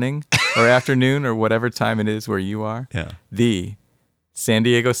entire morning or afternoon or whatever time it is where you are. Yeah. The San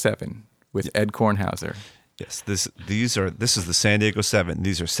Diego 7 with Ed Kornhauser. Yes, this is the San Diego 7.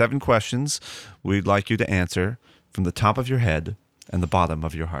 These are 7 questions we'd like you to answer from the top of your head and the bottom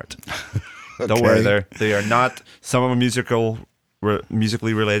of your heart. Okay. Don't worry, they are not. Some of them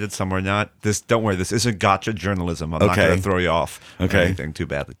musically related, some are not. Don't worry, this isn't gotcha journalism. I'm not going to throw you off or anything too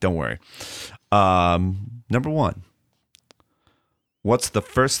badly. Don't worry. Number 1. What's the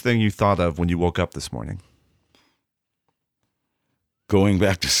first thing you thought of when you woke up this morning? Going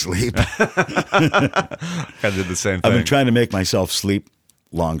back to sleep. I did the same thing. I've been trying to make myself sleep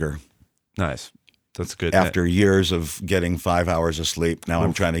longer. Nice. That's good. After years of getting 5 hours of sleep, now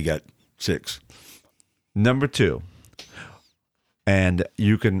I'm trying to get 6. Number 2, and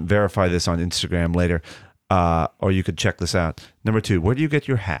you can verify this on Instagram later, or you could check this out. Number 2, where do you get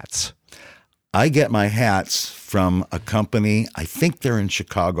your hats? I get my hats from a company, I think they're in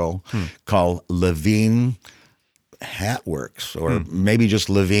Chicago, called Levine Hat Works, or maybe just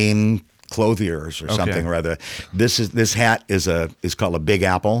Levine Clothiers or something or other. This hat is called a Big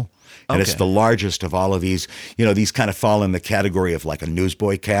Apple, and it's the largest of all of these. You know, these kind of fall in the category of like a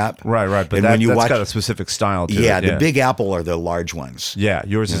newsboy cap. Right. But that's got a specific style to it. Yeah, the Big Apple are the large ones. Yeah,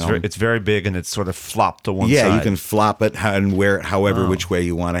 yours is it's very big and it's sort of flopped to one side. Yeah, you can flop it and wear it however which way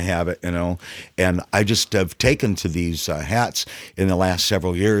you want to have it, you know. And I just have taken to these hats in the last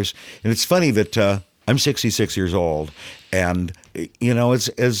several years. And it's funny that I'm 66 years old, and you know, it's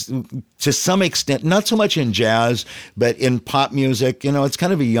to some extent, not so much in jazz, but in pop music. You know, it's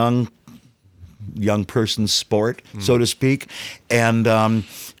kind of a young person's sport, so to speak, and a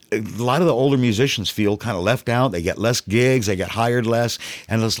lot of the older musicians feel kind of left out. They get less gigs, they get hired less,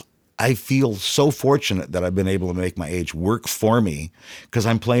 and I feel so fortunate that I've been able to make my age work for me because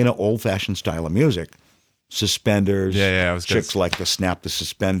I'm playing an old-fashioned style of music. Suspenders, chicks like to snap the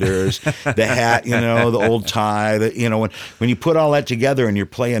suspenders, the hat, you know, the old tie, you know, when you put all that together and you're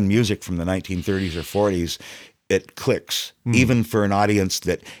playing music from the 1930s or 40s, it clicks, even for an audience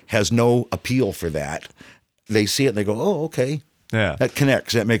that has no appeal for that. they see it and they go, oh, okay. Yeah. That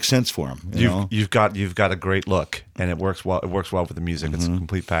connects. That makes sense for them. You've got a great look, and it works well. It works well with the music. It's a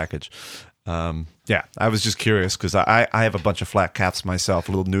complete package. Yeah, I was just curious because I have a bunch of flat caps myself,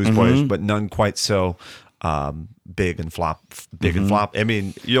 little newsboys, but none quite so big and flop. I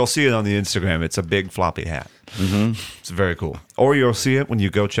mean, you'll see it on the Instagram. It's a big floppy hat. It's very cool. Or you'll see it when you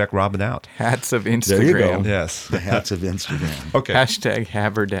go check Robin out. Hats of Instagram. There you go. Yes. The hats of Instagram. Okay. Hashtag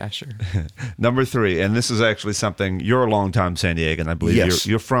haberdasher. Number 3, and this is actually something, you're a longtime San Diegan, I believe. Yes.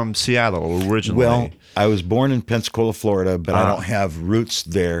 You're from Seattle originally. Well, I was born in Pensacola, Florida, but I don't have roots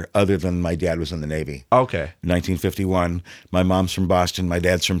there other than my dad was in the Navy. Okay. 1951. My mom's from Boston. My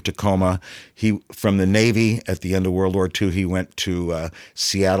dad's from Tacoma. He from the Navy at the end of World War II. He went to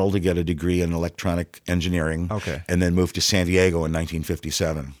Seattle to get a degree in electronic engineering. Okay. And then moved to San Diego in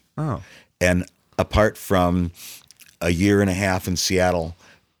 1957. Oh. And apart from a year and a half in Seattle,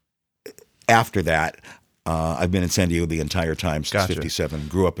 after that, I've been in San Diego the entire time since Gotcha. 57.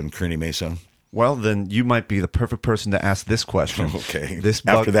 Grew up in Kearny Mesa. Well, then you might be the perfect person to ask this question. Okay. After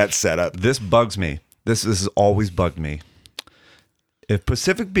After that setup. This bugs me. This has always bugged me. If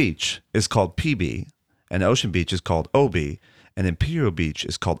Pacific Beach is called PB, and Ocean Beach is called OB, and Imperial Beach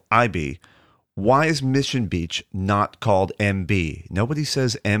is called IB, why is Mission Beach not called MB? Nobody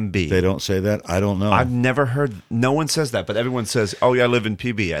says MB. They don't say that? I don't know. I've never heard. No one says that, but everyone says, "Oh yeah, I live in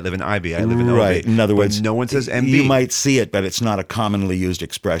PB. I live in IB. I live in OB." Right. In other But words, no one says MB. You might see it, but it's not a commonly used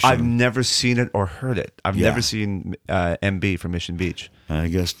expression. I've never seen it or heard it. I've Yeah. never seen MB for Mission Beach. I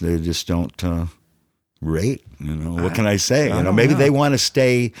guess they just don't rate. What can I say? Maybe they want to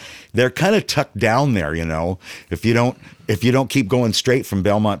stay. They're kind of tucked down there. If you don't keep going straight from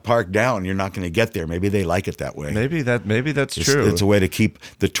Belmont Park down, you're not going to get there. Maybe they like it that way. Maybe that's true. It's a way to keep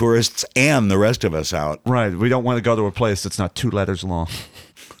the tourists and the rest of us out. Right. We don't want to go to a place that's not 2 letters long.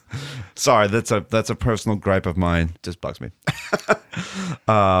 Sorry, that's a personal gripe of mine. Just bugs me.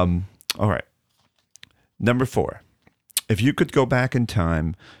 All right. Number 4. If you could go back in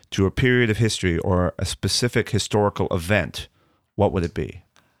time to a period of history or a specific historical event, what would it be?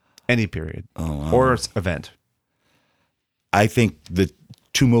 Any period or event. I think the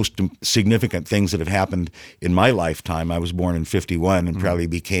 2 most significant things that have happened in my lifetime, I was born in 51 and probably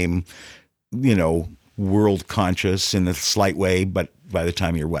became, world conscious in a slight way. But by the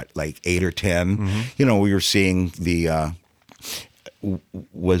time you're like 8 or 10, we were seeing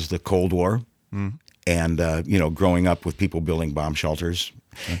was the Cold War. And, growing up with people building bomb shelters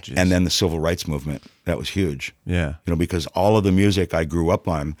and then the civil rights movement, that was huge. Yeah. Because all of the music I grew up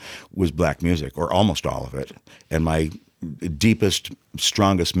on was black music, or almost all of it. And my deepest,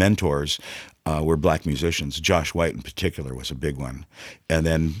 strongest mentors were black musicians. Josh White in particular was a big one. And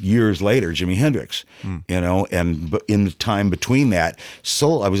then years later, Jimi Hendrix, and in the time between that,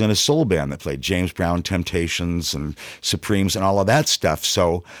 I was in a soul band that played James Brown, Temptations, and Supremes, and all of that stuff.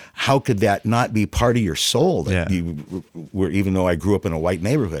 So how could that not be part of your soul? You were, even though I grew up in a white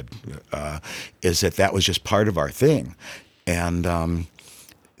neighborhood, is that was just part of our thing. And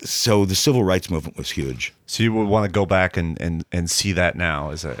so the civil rights movement was huge. So you would want to go back and see that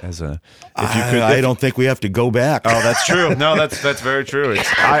now as a if you could. I don't think we have to go back. Oh, that's true. No, that's very true.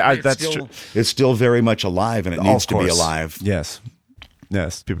 That's true. It's still very much alive, and it needs to be alive. Yes.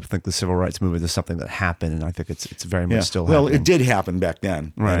 People think the civil rights movement is something that happened, and I think it's very much still happening. Well, it did happen back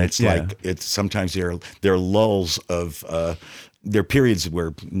then. Right. And it's sometimes there are lulls of there are periods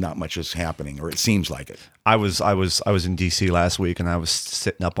where not much is happening, or it seems like it. I was in D.C. last week, and I was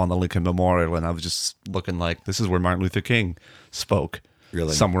sitting up on the Lincoln Memorial, and I was just looking like, this is where Martin Luther King spoke.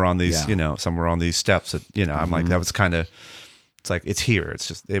 Really? Somewhere on these, somewhere on these steps. That, I'm like, that was kind of. It's like, it's here. It's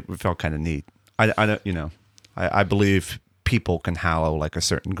just, it felt kind of neat. I believe people can hallow like a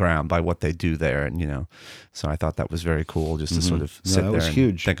certain ground by what they do there, and so I thought that was very cool, just to sort of sit there and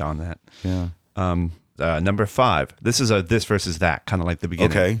huge. think on that. Yeah. Number 5. This is a this versus that, kind of like the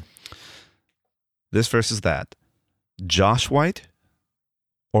beginning. Okay. This versus that. Josh White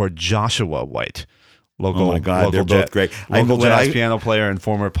or Joshua White? Local, oh my God, they're both great. Local jazz piano player and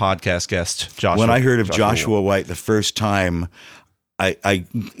former podcast guest, Joshua. When I heard of Joshua White the first time, I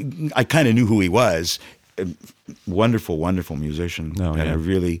kind of knew who he was. Wonderful, wonderful musician. Oh, yeah. And I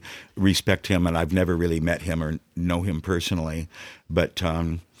really respect him, and I've never really met him or know him personally. But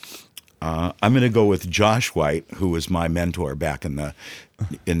I'm going to go with Josh White, who was my mentor back in the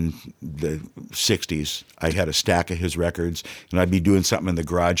 60s. I had a stack of his records, and I'd be doing something in the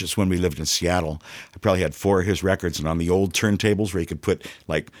garage. It's when we lived in Seattle. I probably had 4 of his records, and on the old turntables where you could put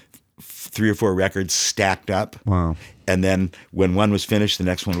like 3 or 4 records stacked up. Wow. And then when one was finished, the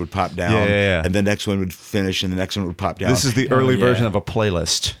next one would pop down. Yeah. And the next one would finish, and the next one would pop down. This is the early version of a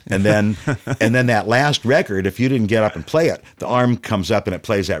playlist. And then that last record, if you didn't get up and play it, the arm comes up and it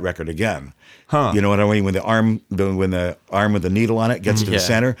plays that record again. Huh. You know what I mean? When the arm with the needle on it gets to the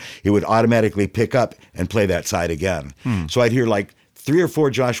center, it would automatically pick up and play that side again. So I'd hear like 3 or 4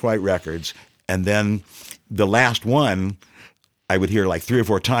 Josh White records, and then the last one I would hear like 3 or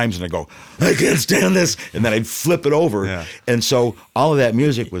 4 times, and I go, I can't stand this, and then I'd flip it over. Yeah. And so all of that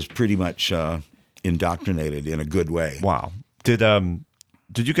music was pretty much indoctrinated in a good way. Wow. Did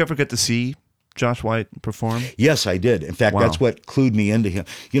you ever get to see Josh White perform? Yes, I did. In fact, Wow. that's what clued me into him.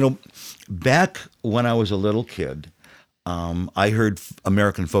 You know, back when I was a little kid, I heard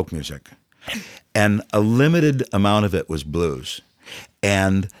American folk music, and a limited amount of it was blues.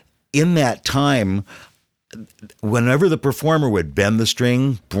 And in that time, whenever the performer would bend the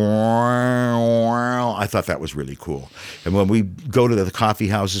string, I thought that was really cool. And when we go to the coffee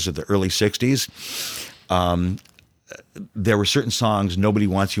houses of the early 60s, there were certain songs, Nobody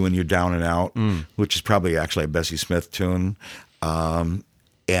Wants You When You're Down and Out, which is probably actually a Bessie Smith tune.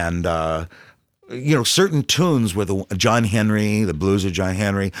 Certain tunes with John Henry, the blues of John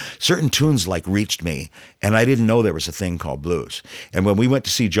Henry, certain tunes like reached me, and I didn't know there was a thing called blues. And when we went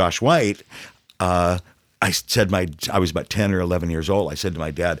to see Josh White, I was about 10 or 11 years old. I said to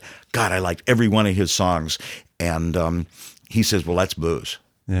my dad, God, I liked every one of his songs. And he says, well, that's blues.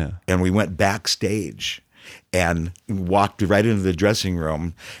 Yeah. And we went backstage and walked right into the dressing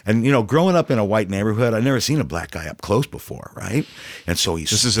room. And, you know, growing up in a white neighborhood, I'd never seen a black guy up close before, right? And so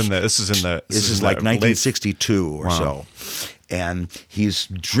This is like 1962 or so. And he's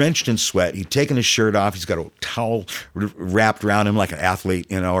drenched in sweat. He'd taken his shirt off. He's got a towel wrapped around him like an athlete,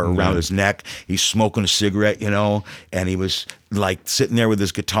 you know, or around his neck. He's smoking a cigarette, you know, and he was like sitting there with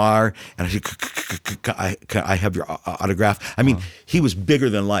his guitar. And I said, I have your autograph. I mean, he was bigger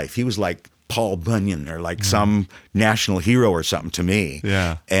than life. He was like Paul Bunyan or like some national hero or something to me.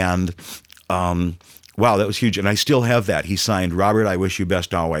 Yeah. And wow, that was huge. And I still have that. He signed Robert, I Wish You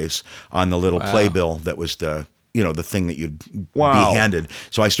Best Always on the little playbill that was the thing that you'd be handed.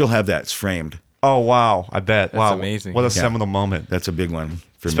 So I still have that. It's framed. Oh, wow. I bet. That's amazing. What a seminal moment. That's a big one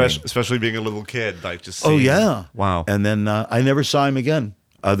for me. Especially being a little kid, like just Oh, seeing, yeah. Wow. And then I never saw him again,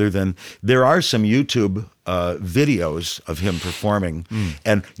 other than there are some YouTube videos of him performing.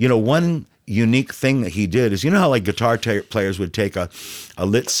 And, you know, one unique thing that he did is, you know how like guitar players would take a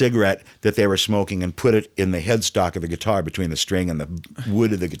lit cigarette that they were smoking and put it in the headstock of the guitar between the string and the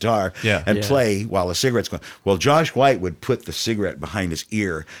wood of the guitar and play while the cigarette's going. Well, Josh White would put the cigarette behind his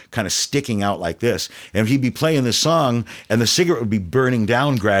ear, kind of sticking out like this, and he'd be playing this song and the cigarette would be burning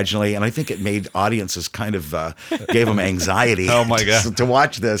down gradually, and I think it made audiences kind of gave them anxiety Oh my God. to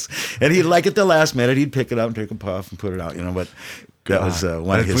watch this. And he'd like at the last minute, he'd pick it up and take a puff and put it out, you know, but that was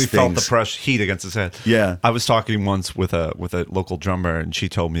one of his we things. felt the pressure, heat against his head. Yeah. I was talking once with a local drummer, and she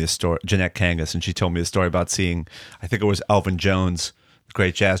told me a story, Jeanette Kangas, and she told me a story about seeing, I think it was Elvin Jones, the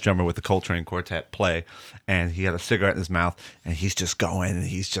great jazz drummer with the Coltrane Quartet, play, and he had a cigarette in his mouth, and he's just going, and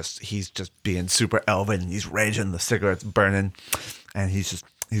he's just being super Elvin, and he's raging, the cigarette's burning, and he's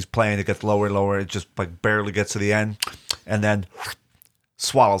playing, it gets lower and lower, it just like barely gets to the end, and then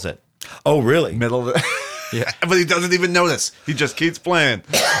swallows it. Oh, really? Middle of it. Yeah, but he doesn't even notice. He just keeps playing.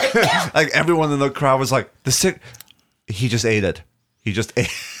 Like everyone in the crowd was like, he just ate it. He just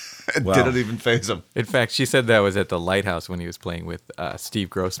ate it. Wow. Didn't even faze him. In fact, she said that was at the Lighthouse when he was playing with Steve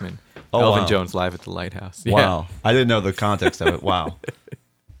Grossman. Oh, Elvin wow. Jones live at the Lighthouse. Yeah. Wow. I didn't know the context of it. Wow.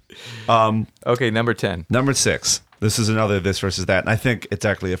 Okay, number 10. Number 6. This is another this versus that. And I think it's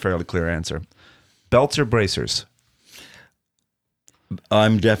actually a fairly clear answer. Belts or bracers?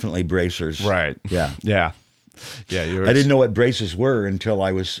 I'm definitely bracers. Right. Yeah. Yeah. Yeah. I didn't know what braces were until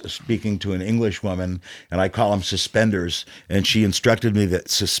I was speaking to an English woman, and I call them suspenders. And she instructed me that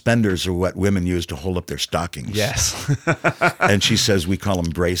suspenders are what women use to hold up their stockings. Yes. And she says we call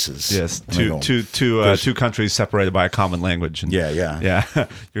them braces. Yes. And I go, Two countries separated by a common language. And Yeah. Yeah.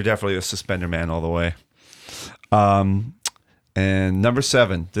 You're definitely a suspender man all the way. And number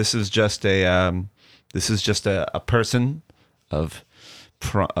 7, this is just a person of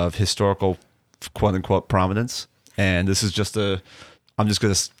historical quote unquote prominence, and this is just I'm just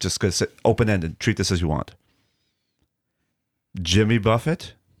gonna say open ended. Treat this as you want. Jimmy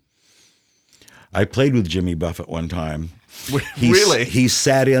Buffett. I played with Jimmy Buffett one time. Really? He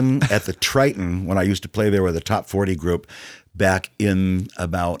sat in at the Triton when I used to play there with a top 40 group back in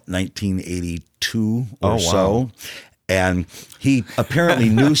about 1982 or so. And he apparently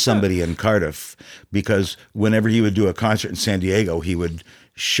knew somebody in Cardiff, because whenever he would do a concert in San Diego, he would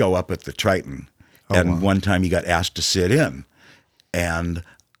show up at the Triton. And one time he got asked to sit in. And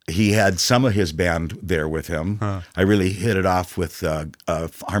he had some of his band there with him. I really hit it off with a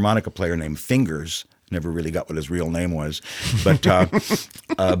harmonica player named Fingers. Never really got what his real name was. But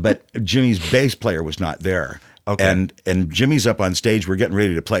Jimmy's bass player was not there. Okay. And Jimmy's up on stage. We're getting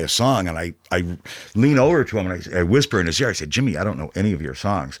ready to play a song, and I lean over to him and I whisper in his ear. I said, "Jimmy, I don't know any of your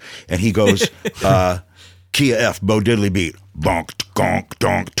songs." And he goes, "Key of F, Bo Diddley Beat, bonk, gonk,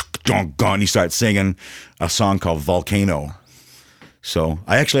 donk, donk, gonk." And he starts singing a song called Volcano. So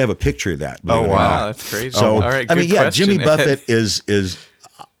I actually have a picture of that. Oh, wow. Wow, that's crazy. So All right, I mean, good question. Jimmy Buffett is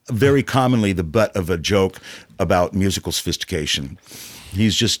very commonly the butt of a joke about musical sophistication.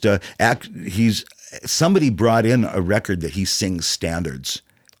 He's just somebody brought in a record that he sings standards.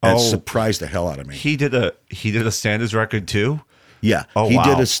 That surprised the hell out of me. He did a standards record too. Yeah, Oh, he wow.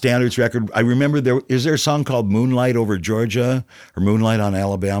 did a standards record. I remember is there a song called "Moonlight Over Georgia" or "Moonlight on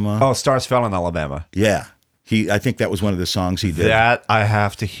Alabama"? Oh, Stars Fell in Alabama. Yeah, I think that was one of the songs he did. That I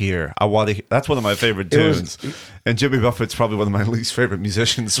have to hear. I want to. That's one of my favorite tunes. And Jimmy Buffett's probably one of my least favorite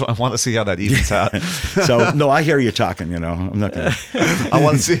musicians. So I want to see how that evens out. So no, I hear you talking. I'm not gonna. I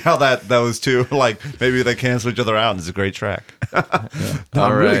want to see how those two, like, maybe they cancel each other out and it's a great track. No, All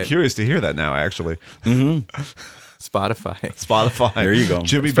I'm really right. curious to hear that now, actually. Spotify. Spotify. There you go.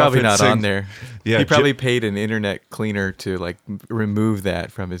 Jimmy It's probably Buffett not on sings- there. Yeah, he probably paid an internet cleaner to like remove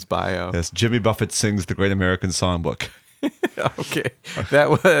that from his bio. Yes, Jimmy Buffett sings the Great American Songbook. Okay,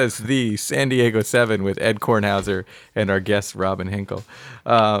 that was the San Diego 7 with Ed Kornhauser and our guest Robin Hinkle.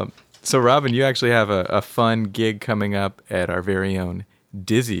 So Robin, you actually have a fun gig coming up at our very own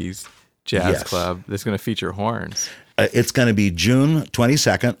Dizzy's Jazz Yes. Club that's going to feature horns. It's going to be June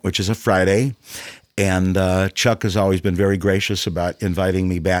 22nd, which is a Friday. And Chuck has always been very gracious about inviting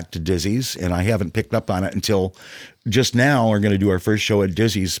me back to Dizzy's, and I haven't picked up on it until just now. We're going to do our first show at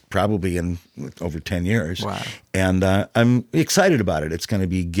Dizzy's probably in over 10 years. Wow. And I'm excited about it. It's going to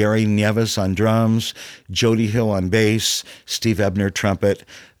be Gary Nieves on drums, Jody Hill on bass, Steve Ebner trumpet,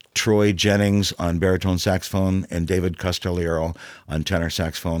 Troy Jennings on baritone saxophone, and David Castelliero on tenor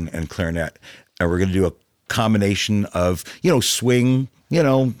saxophone and clarinet. And we're going to do a combination of, swing,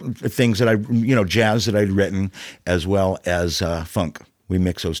 things that jazz that I'd written, as well as funk. We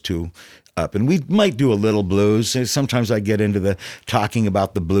mix those two up. And we might do a little blues. Sometimes I get into the talking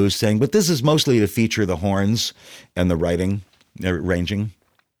about the blues thing, but this is mostly to feature the horns and the arranging.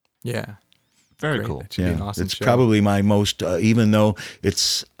 Yeah. Very Great. cool. That should be an awesome it's show. probably my most, even though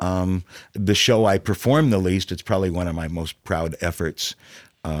it's the show I perform the least, it's probably one of my most proud efforts.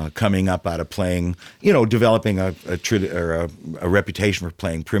 Coming up out of playing, developing a reputation for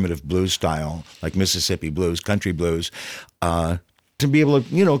playing primitive blues style, like Mississippi blues, country blues, to be able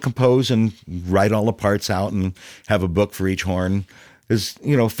to, compose and write all the parts out and have a book for each horn is,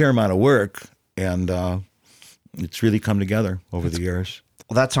 a fair amount of work. And it's really come together over the years.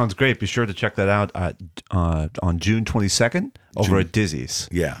 Well, that sounds great. Be sure to check that out on June 22nd over at Dizzy's.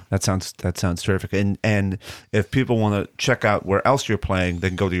 Yeah. That sounds terrific. And if people want to check out where else you're playing, they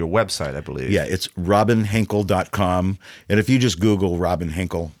can go to your website, I believe. Yeah, it's robinhinkle.com. And if you just Google Robin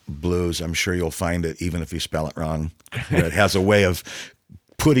Hinkle Blues, I'm sure you'll find it, even if you spell it wrong. It has a way of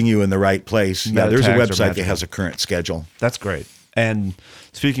putting you in the right place. Yeah, there's a tags are website that magical. has a current schedule. That's great. And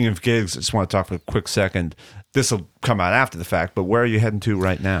speaking of gigs, I just want to talk for a quick second. This will come out after the fact, but where are you heading to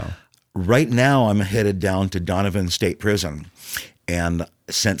right now? Right now, I'm headed down to Donovan State Prison. And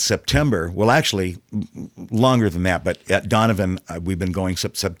since September, well, actually, longer than that, but at Donovan, we've been going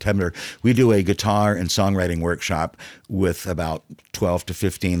since September. We do a guitar and songwriting workshop with about 12 to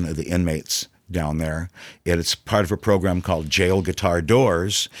 15 of the inmates down there. It's part of a program called Jail Guitar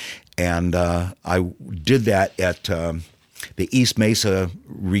Doors. And I did that at the East Mesa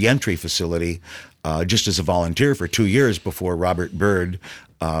Reentry Facility just as a volunteer for 2 years before Robert Bird,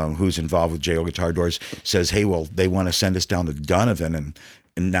 who's involved with Jail Guitar Doors, says, hey, well, they want to send us down to Donovan,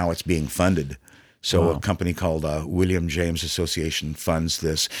 and now it's being funded. So a company called William James Association funds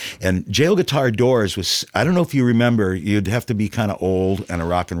this. And Jail Guitar Doors was, I don't know if you remember, you'd have to be kind of old and a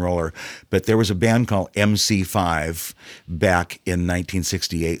rock and roller, but there was a band called MC5 back in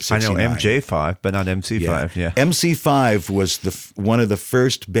 1968, 69. I know MJ5, but not MC5. Yeah. MC5 was one of the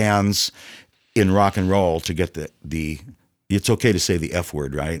first bands in rock and roll to get the it's okay to say the F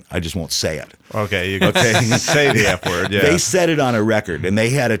word, right? I just won't say it. Okay, you can say the F word. Yeah. They said it on a record, and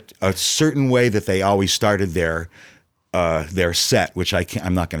they had a certain way that they always started their set, which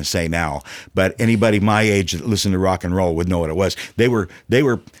I'm not going to say now. But anybody my age that listened to rock and roll would know what it was. They were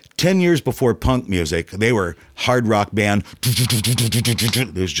 10 years before punk music, they were hard rock band.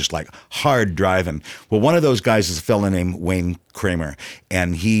 It was just like hard driving. Well, one of those guys is a fellow named Wayne Kramer,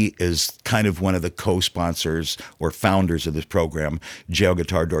 and he is kind of one of the co-sponsors or founders of this program, Jail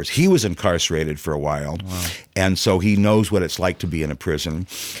Guitar Doors. He was incarcerated for a while, and so he knows what it's like to be in a prison,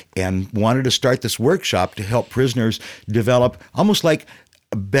 and wanted to start this workshop to help prisoners develop almost like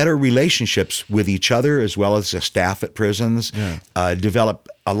better relationships with each other as well as the staff at prisons, develop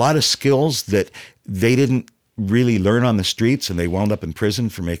a lot of skills that they didn't really learn on the streets, and they wound up in prison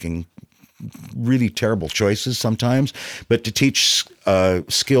for making really terrible choices sometimes, but to teach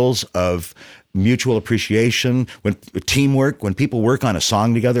skills of mutual appreciation, when teamwork, when people work on a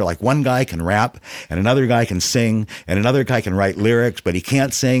song together, like one guy can rap and another guy can sing and another guy can write lyrics, but he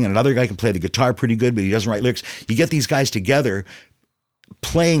can't sing, and another guy can play the guitar pretty good, but he doesn't write lyrics. You get these guys together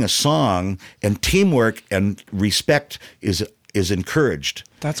playing a song, and teamwork and respect is encouraged.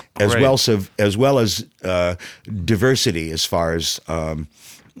 That's great. As well as diversity as far as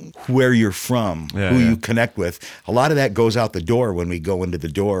where you're from, who you connect with. A lot of that goes out the door when we go into the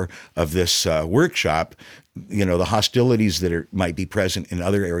door of this workshop. You know, the hostilities that might be present in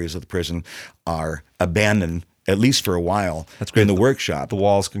other areas of the prison are abandoned, at least for a while. That's great. In the workshop. The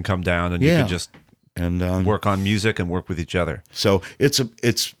walls can come down, and you can just and work on music and work with each other. So it's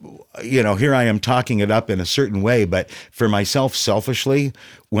you know, here I am talking it up in a certain way, but for myself, selfishly,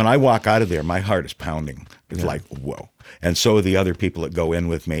 when I walk out of there, my heart is pounding. It's like, whoa. And so are the other people that go in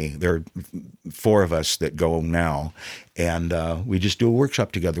with me. There are 4 of us that go now, and we just do a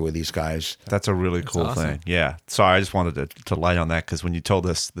workshop together with these guys. That's a really cool awesome. thing. Yeah. Sorry, I just wanted to light on that, because when you told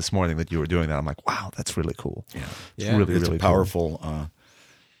us this morning that you were doing that, I'm like, wow, that's really cool. Yeah. It's really, It's really a powerful,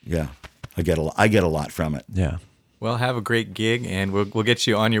 I get a lot from it. cool. Yeah. Well, have a great gig, and we'll get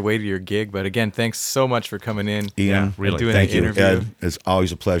you on your way to your gig. But again, thanks so much for coming in. Ian, really. and doing thank the you. interview. Ed, it's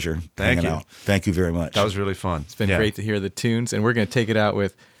always a pleasure hanging you. out. Thank you very much. That was really fun. It's been great to hear the tunes, and we're going to take it out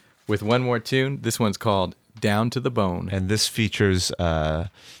with one more tune. This one's called "Down to the Bone." And this features the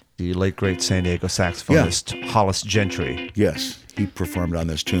late, great San Diego saxophonist Hollis Gentry. Yes, he performed on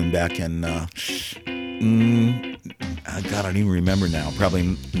this tune back in, God, I don't even remember now, probably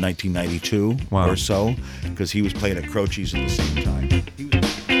 1992 or so, because he was playing at Croce's at the same time.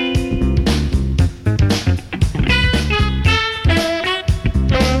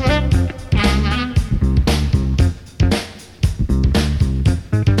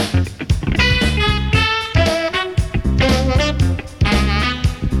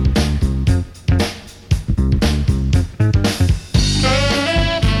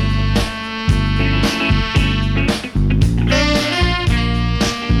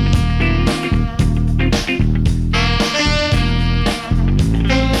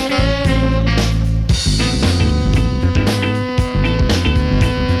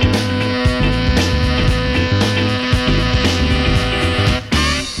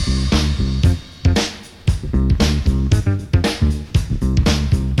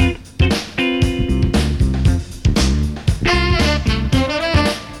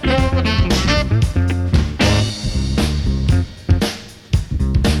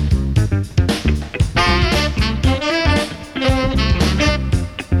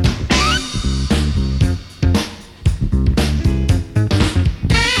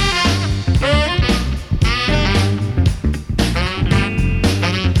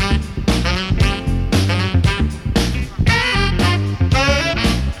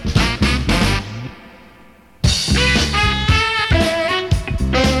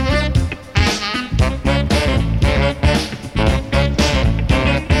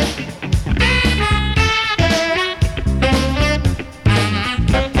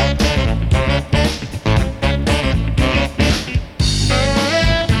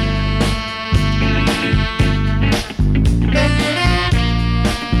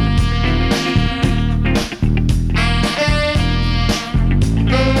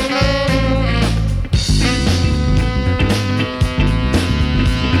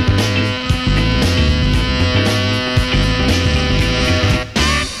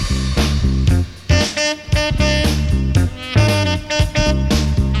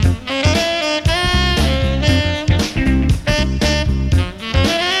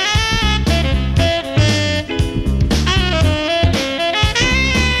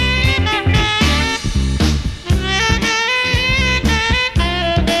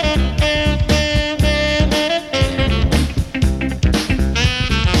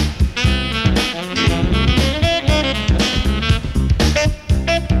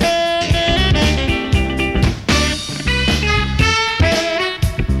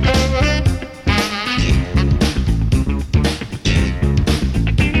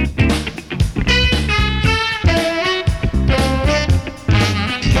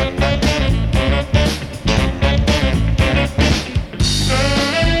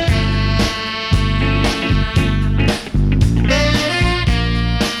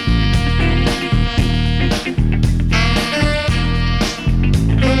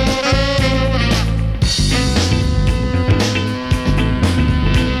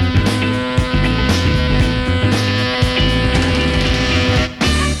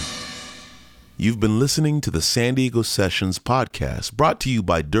 You've been listening to the San Diego Sessions podcast, brought to you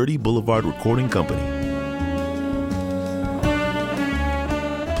by Dirty Boulevard Recording Company.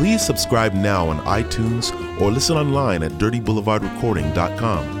 Please subscribe now on iTunes or listen online at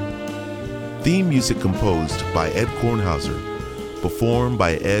dirtyboulevardrecording.com. Theme music composed by Ed Kornhauser. Performed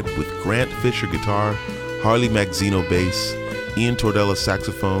by Ed with Grant Fisher guitar, Harley Magzino bass, Ian Tordella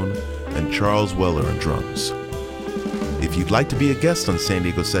saxophone, and Charles Weller on drums. If you'd like to be a guest on San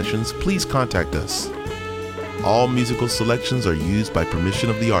Diego Sessions, please contact us. All musical selections are used by permission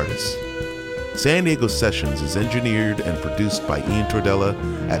of the artist. San Diego Sessions is engineered and produced by Ian Tordella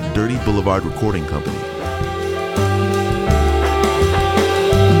at Dirty Boulevard Recording Company.